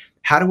like,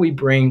 how do we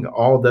bring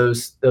all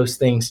those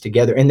things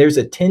together? And there's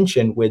a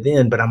tension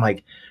within, but I'm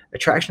like,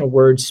 attractional,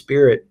 word,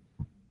 spirit,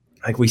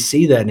 like we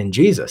see that in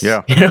Jesus.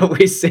 Yeah.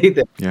 We see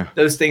that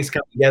those things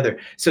come together.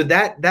 So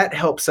that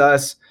helps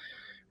us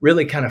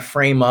really kind of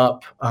frame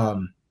up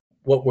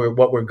what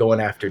we're going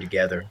after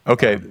together.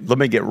 Okay, let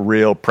me get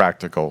real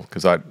practical,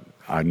 because I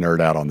nerd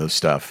out on this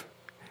stuff.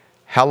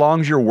 How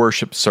long's your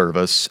worship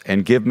service?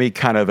 And give me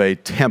kind of a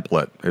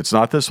template. It's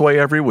not this way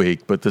every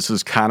week, but this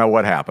is kind of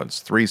what happens.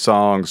 3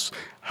 songs,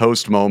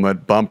 host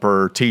moment,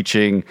 bumper,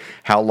 teaching.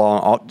 How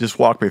long? Just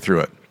walk me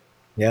through it.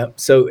 Yeah.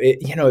 So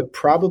it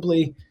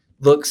probably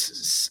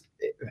looks,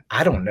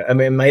 I don't know. I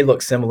mean, it may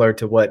look similar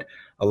to what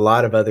a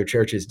lot of other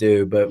churches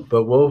do, but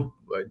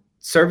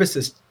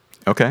services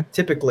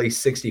typically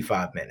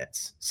 65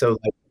 minutes. So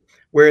like,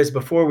 whereas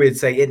before we'd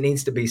say it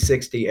needs to be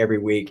 60 every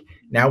week.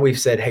 Now we've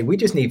said, hey, we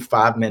just need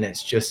 5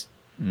 minutes just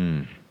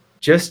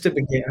to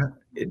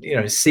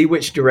begin, see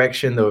which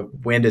direction the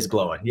wind is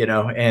blowing,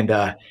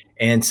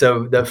 and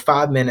so the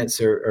 5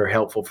 minutes are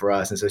helpful for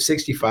us. And so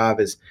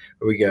 65 is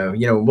where we go,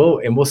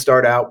 we'll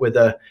start out with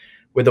a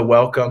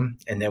welcome,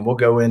 and then we'll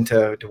go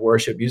into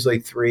worship, usually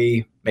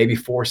 3, maybe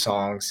 4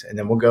 songs. And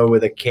then we'll go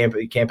with a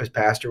campus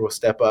pastor will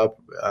step up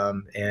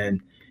and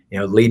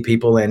lead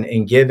people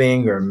in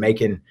giving or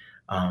making,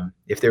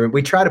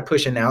 we try to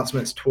push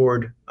announcements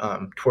toward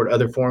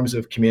other forms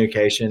of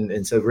communication.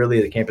 And so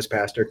really the campus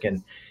pastor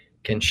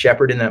can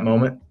shepherd in that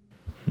moment.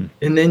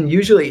 And then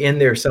usually in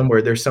there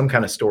somewhere, there's some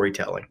kind of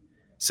storytelling.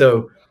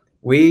 So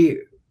we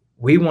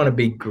want to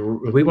be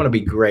great. We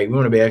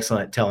want to be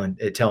excellent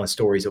at telling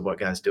stories of what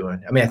God's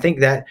doing. I mean, I think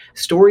that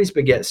stories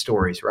beget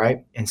stories,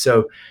 right? And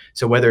so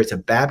whether it's a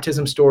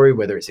baptism story,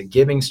 whether it's a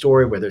giving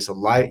story, whether it's a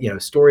life,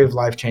 story of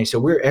life change.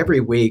 So every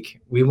week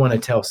we want to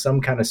tell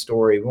some kind of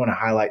story. We want to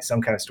highlight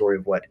some kind of story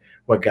of what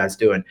God's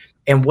doing,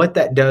 and what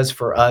that does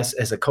for us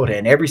as a CODA.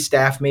 And every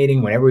staff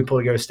meeting, whenever we pull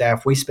together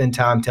staff, we spend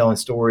time telling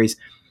stories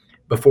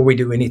before we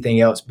do anything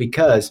else,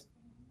 because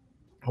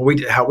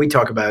how we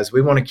talk about is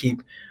we want to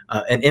keep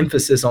an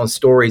emphasis on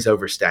stories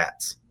over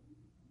stats,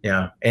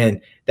 and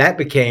that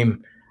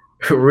became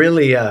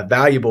really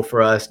valuable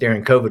for us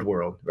during COVID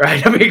world,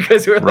 right? I mean,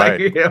 because we're like,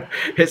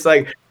 it's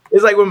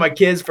like when my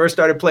kids first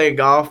started playing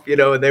golf,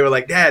 and they were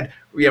like, Dad,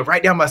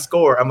 write down my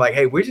score. I'm like,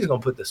 hey, we're just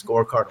gonna put the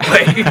scorecard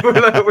away.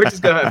 We're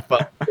just gonna have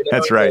fun.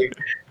 That's right.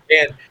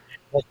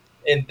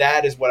 And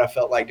that is what I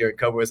felt like during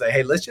COVID, was like,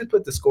 hey, let's just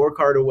put the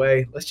scorecard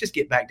away. Let's just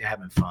get back to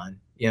having fun.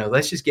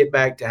 Let's just get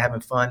back to having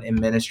fun in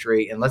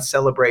ministry, and let's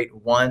celebrate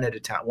one at a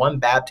time, one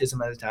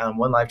baptism at a time,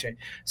 one life change.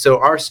 So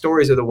our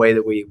stories are the way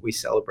that we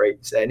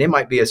celebrate. And it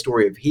might be a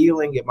story of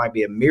healing. It might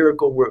be a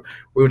miracle. We're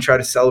going to try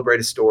to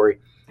celebrate a story.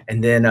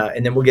 And then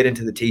we'll get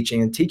into the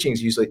teaching, and teaching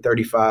is usually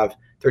 35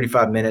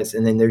 minutes.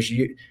 And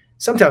then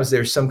sometimes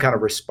there's some kind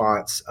of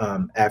response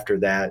after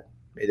that.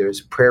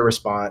 There's a prayer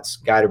response,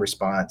 guided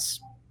response,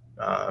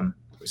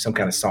 some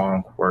kind of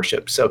song,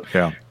 worship. So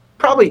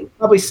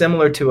probably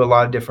similar to a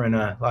lot of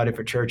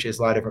different churches,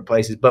 a lot of different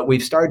places. But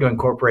we've started to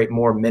incorporate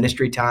more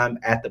ministry time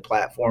at the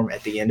platform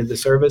at the end of the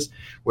service,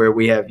 where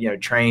we have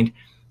trained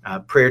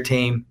prayer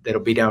team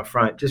that'll be down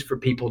front, just for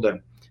people to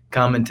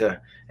come and to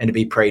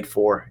be prayed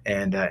for,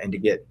 and to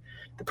get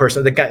the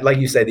person, like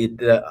you say,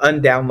 the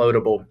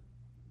undownloadable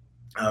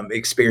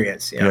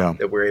experience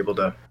that we're able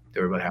to.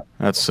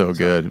 That's so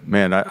good,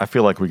 man. I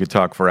feel like we could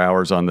talk for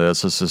hours on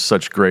this. This is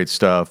such great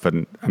stuff.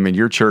 And I mean,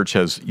 your church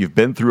you've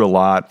been through a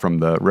lot, from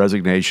the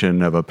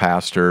resignation of a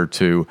pastor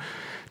to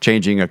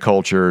changing a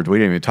culture. We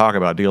didn't even talk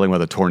about dealing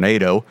with a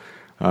tornado.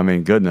 I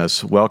mean,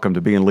 goodness, welcome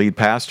to being lead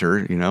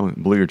pastor,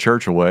 blew your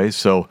church away.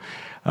 So,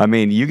 I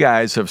mean, you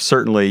guys have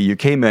you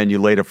came in, you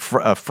laid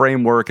a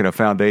framework and a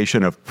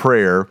foundation of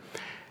prayer.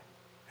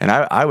 And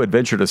I would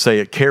venture to say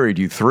it carried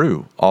you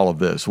through all of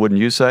this, wouldn't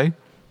you say?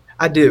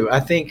 I do.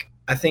 I think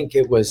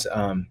it was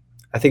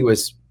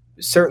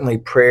certainly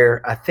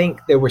prayer. I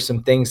think there were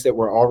some things that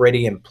were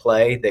already in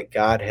play that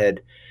God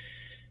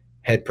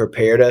had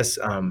prepared us,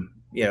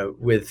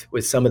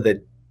 with some of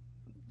the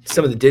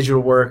some of the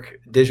digital work,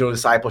 digital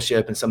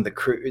discipleship, and some of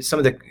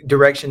the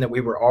direction that we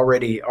were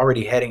already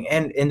heading,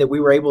 and that we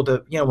were able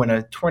to, when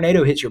a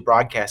tornado hits your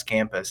broadcast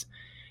campus,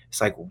 it's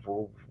like,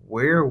 well,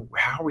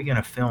 how are we going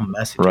to film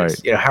messages?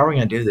 Right. How are we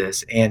going to do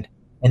this? And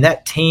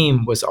that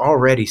team was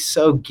already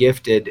so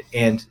gifted,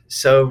 and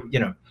so,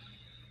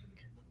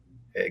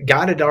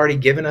 God had already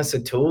given us a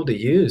tool to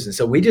use. And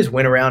so we just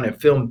went around and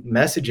filmed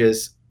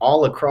messages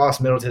all across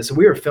Middle Tennessee. So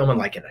we were filming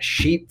like in a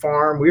sheep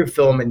farm. We were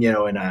filming,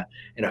 in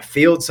a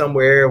field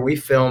somewhere. We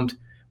filmed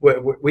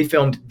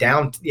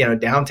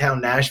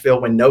downtown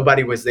Nashville when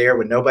nobody was there,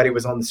 when nobody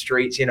was on the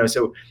streets,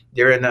 so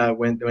during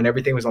when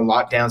everything was on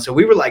lockdown. So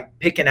we were like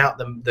picking out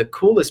the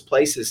coolest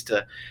places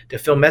to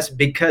film message,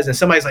 and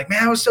somebody's like,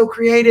 man, I was so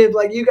creative.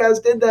 Like, you guys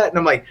did that. And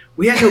I'm like,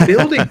 we had no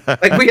building.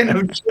 Like, we had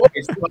no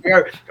choice. Like,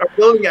 our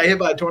building got hit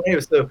by a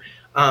tornado.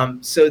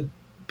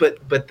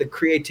 But the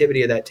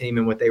creativity of that team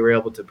and what they were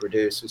able to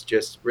produce was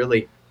just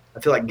really, I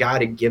feel like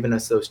God had given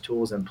us those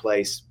tools in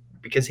place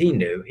because he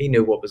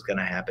knew what was going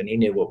to happen. He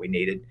knew what we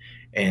needed.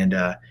 And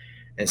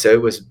so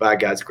it was by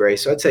God's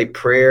grace. So I'd say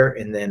prayer.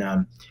 And then,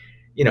 I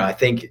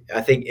think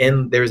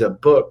there's a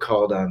book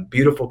called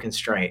Beautiful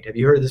Constraint. Have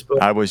you heard of this book?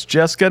 I was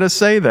just going to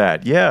say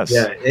that. Yes.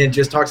 Yeah. And it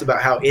just talks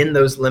about how in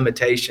those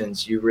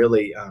limitations, you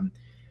really,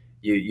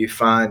 you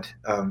find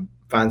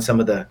some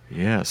of the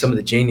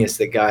genius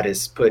that God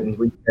has put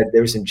in.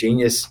 There were some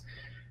genius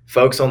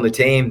folks on the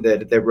team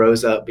that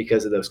rose up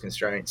because of those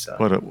constraints. So.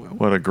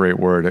 What a great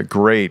word. A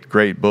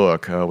great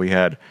book. We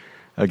had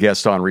a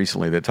guest on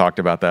recently that talked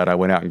about that. I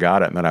went out and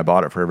got it, and then I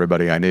bought it for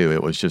everybody I knew.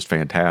 It was just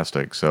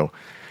fantastic. So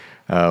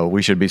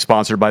we should be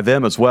sponsored by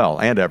them as well,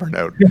 and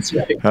Evernote. That's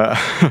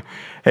right.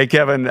 Hey,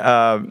 Kevin,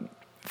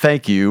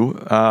 thank you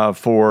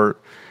for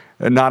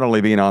not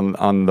only being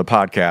on the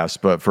podcast,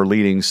 but for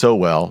leading so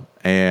well,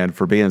 and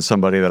for being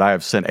somebody that I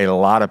have sent a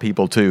lot of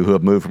people to who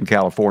have moved from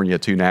California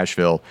to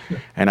Nashville.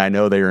 And I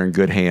know they are in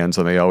good hands,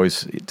 and they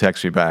always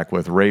text me back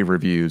with rave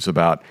reviews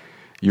about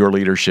your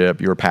leadership,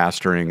 your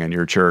pastoring, and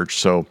your church.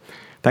 So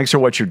thanks for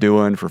what you're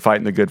doing, for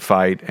fighting the good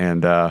fight,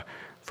 and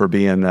for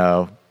being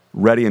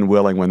ready and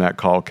willing when that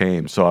call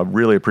came. So I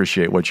really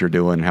appreciate what you're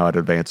doing, how it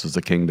advances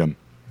the kingdom.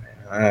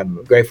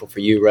 I'm grateful for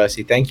you,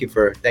 Rusty. Thank you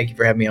for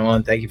having me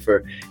on. Thank you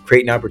for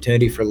creating an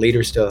opportunity for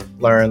leaders to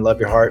learn,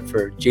 love your heart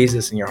for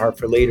Jesus and your heart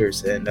for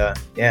leaders. And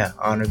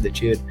honored that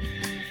you'd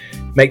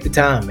make the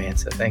time, man.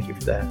 So thank you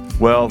for that.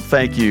 Well,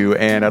 thank you.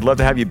 And I'd love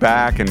to have you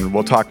back, and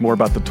we'll talk more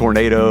about the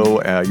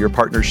tornado, your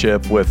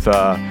partnership with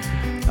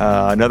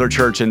another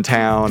church in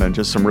town, and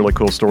just some really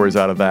cool stories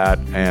out of that.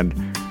 And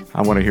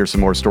I want to hear some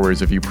more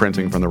stories of you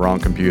printing from the wrong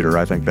computer.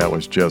 I think that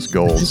was just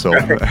gold. So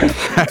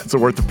that's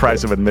worth the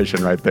price of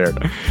admission right there.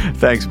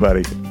 Thanks,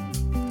 buddy.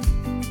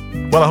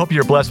 Well, I hope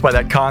you're blessed by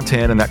that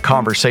content and that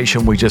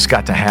conversation we just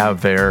got to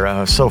have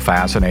there. So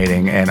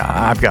fascinating. And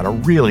I've got a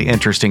really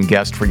interesting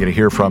guest for you to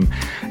hear from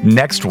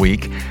next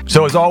week.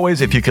 So as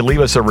always, if you could leave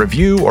us a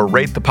review or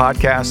rate the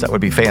podcast, that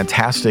would be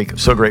fantastic.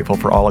 So grateful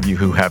for all of you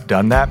who have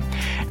done that.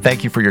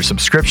 Thank you for your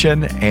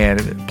subscription,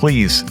 and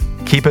please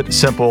keep it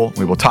simple.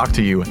 We will talk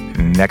to you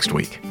next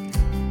week.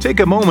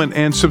 Take a moment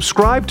and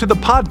subscribe to the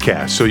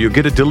podcast so you'll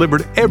get it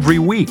delivered every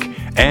week.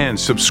 And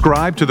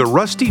subscribe to the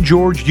Rusty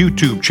George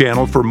YouTube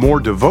channel for more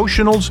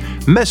devotionals,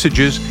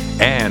 messages,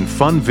 and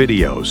fun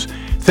videos.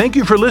 Thank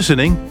you for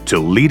listening to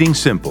Leading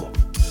Simple.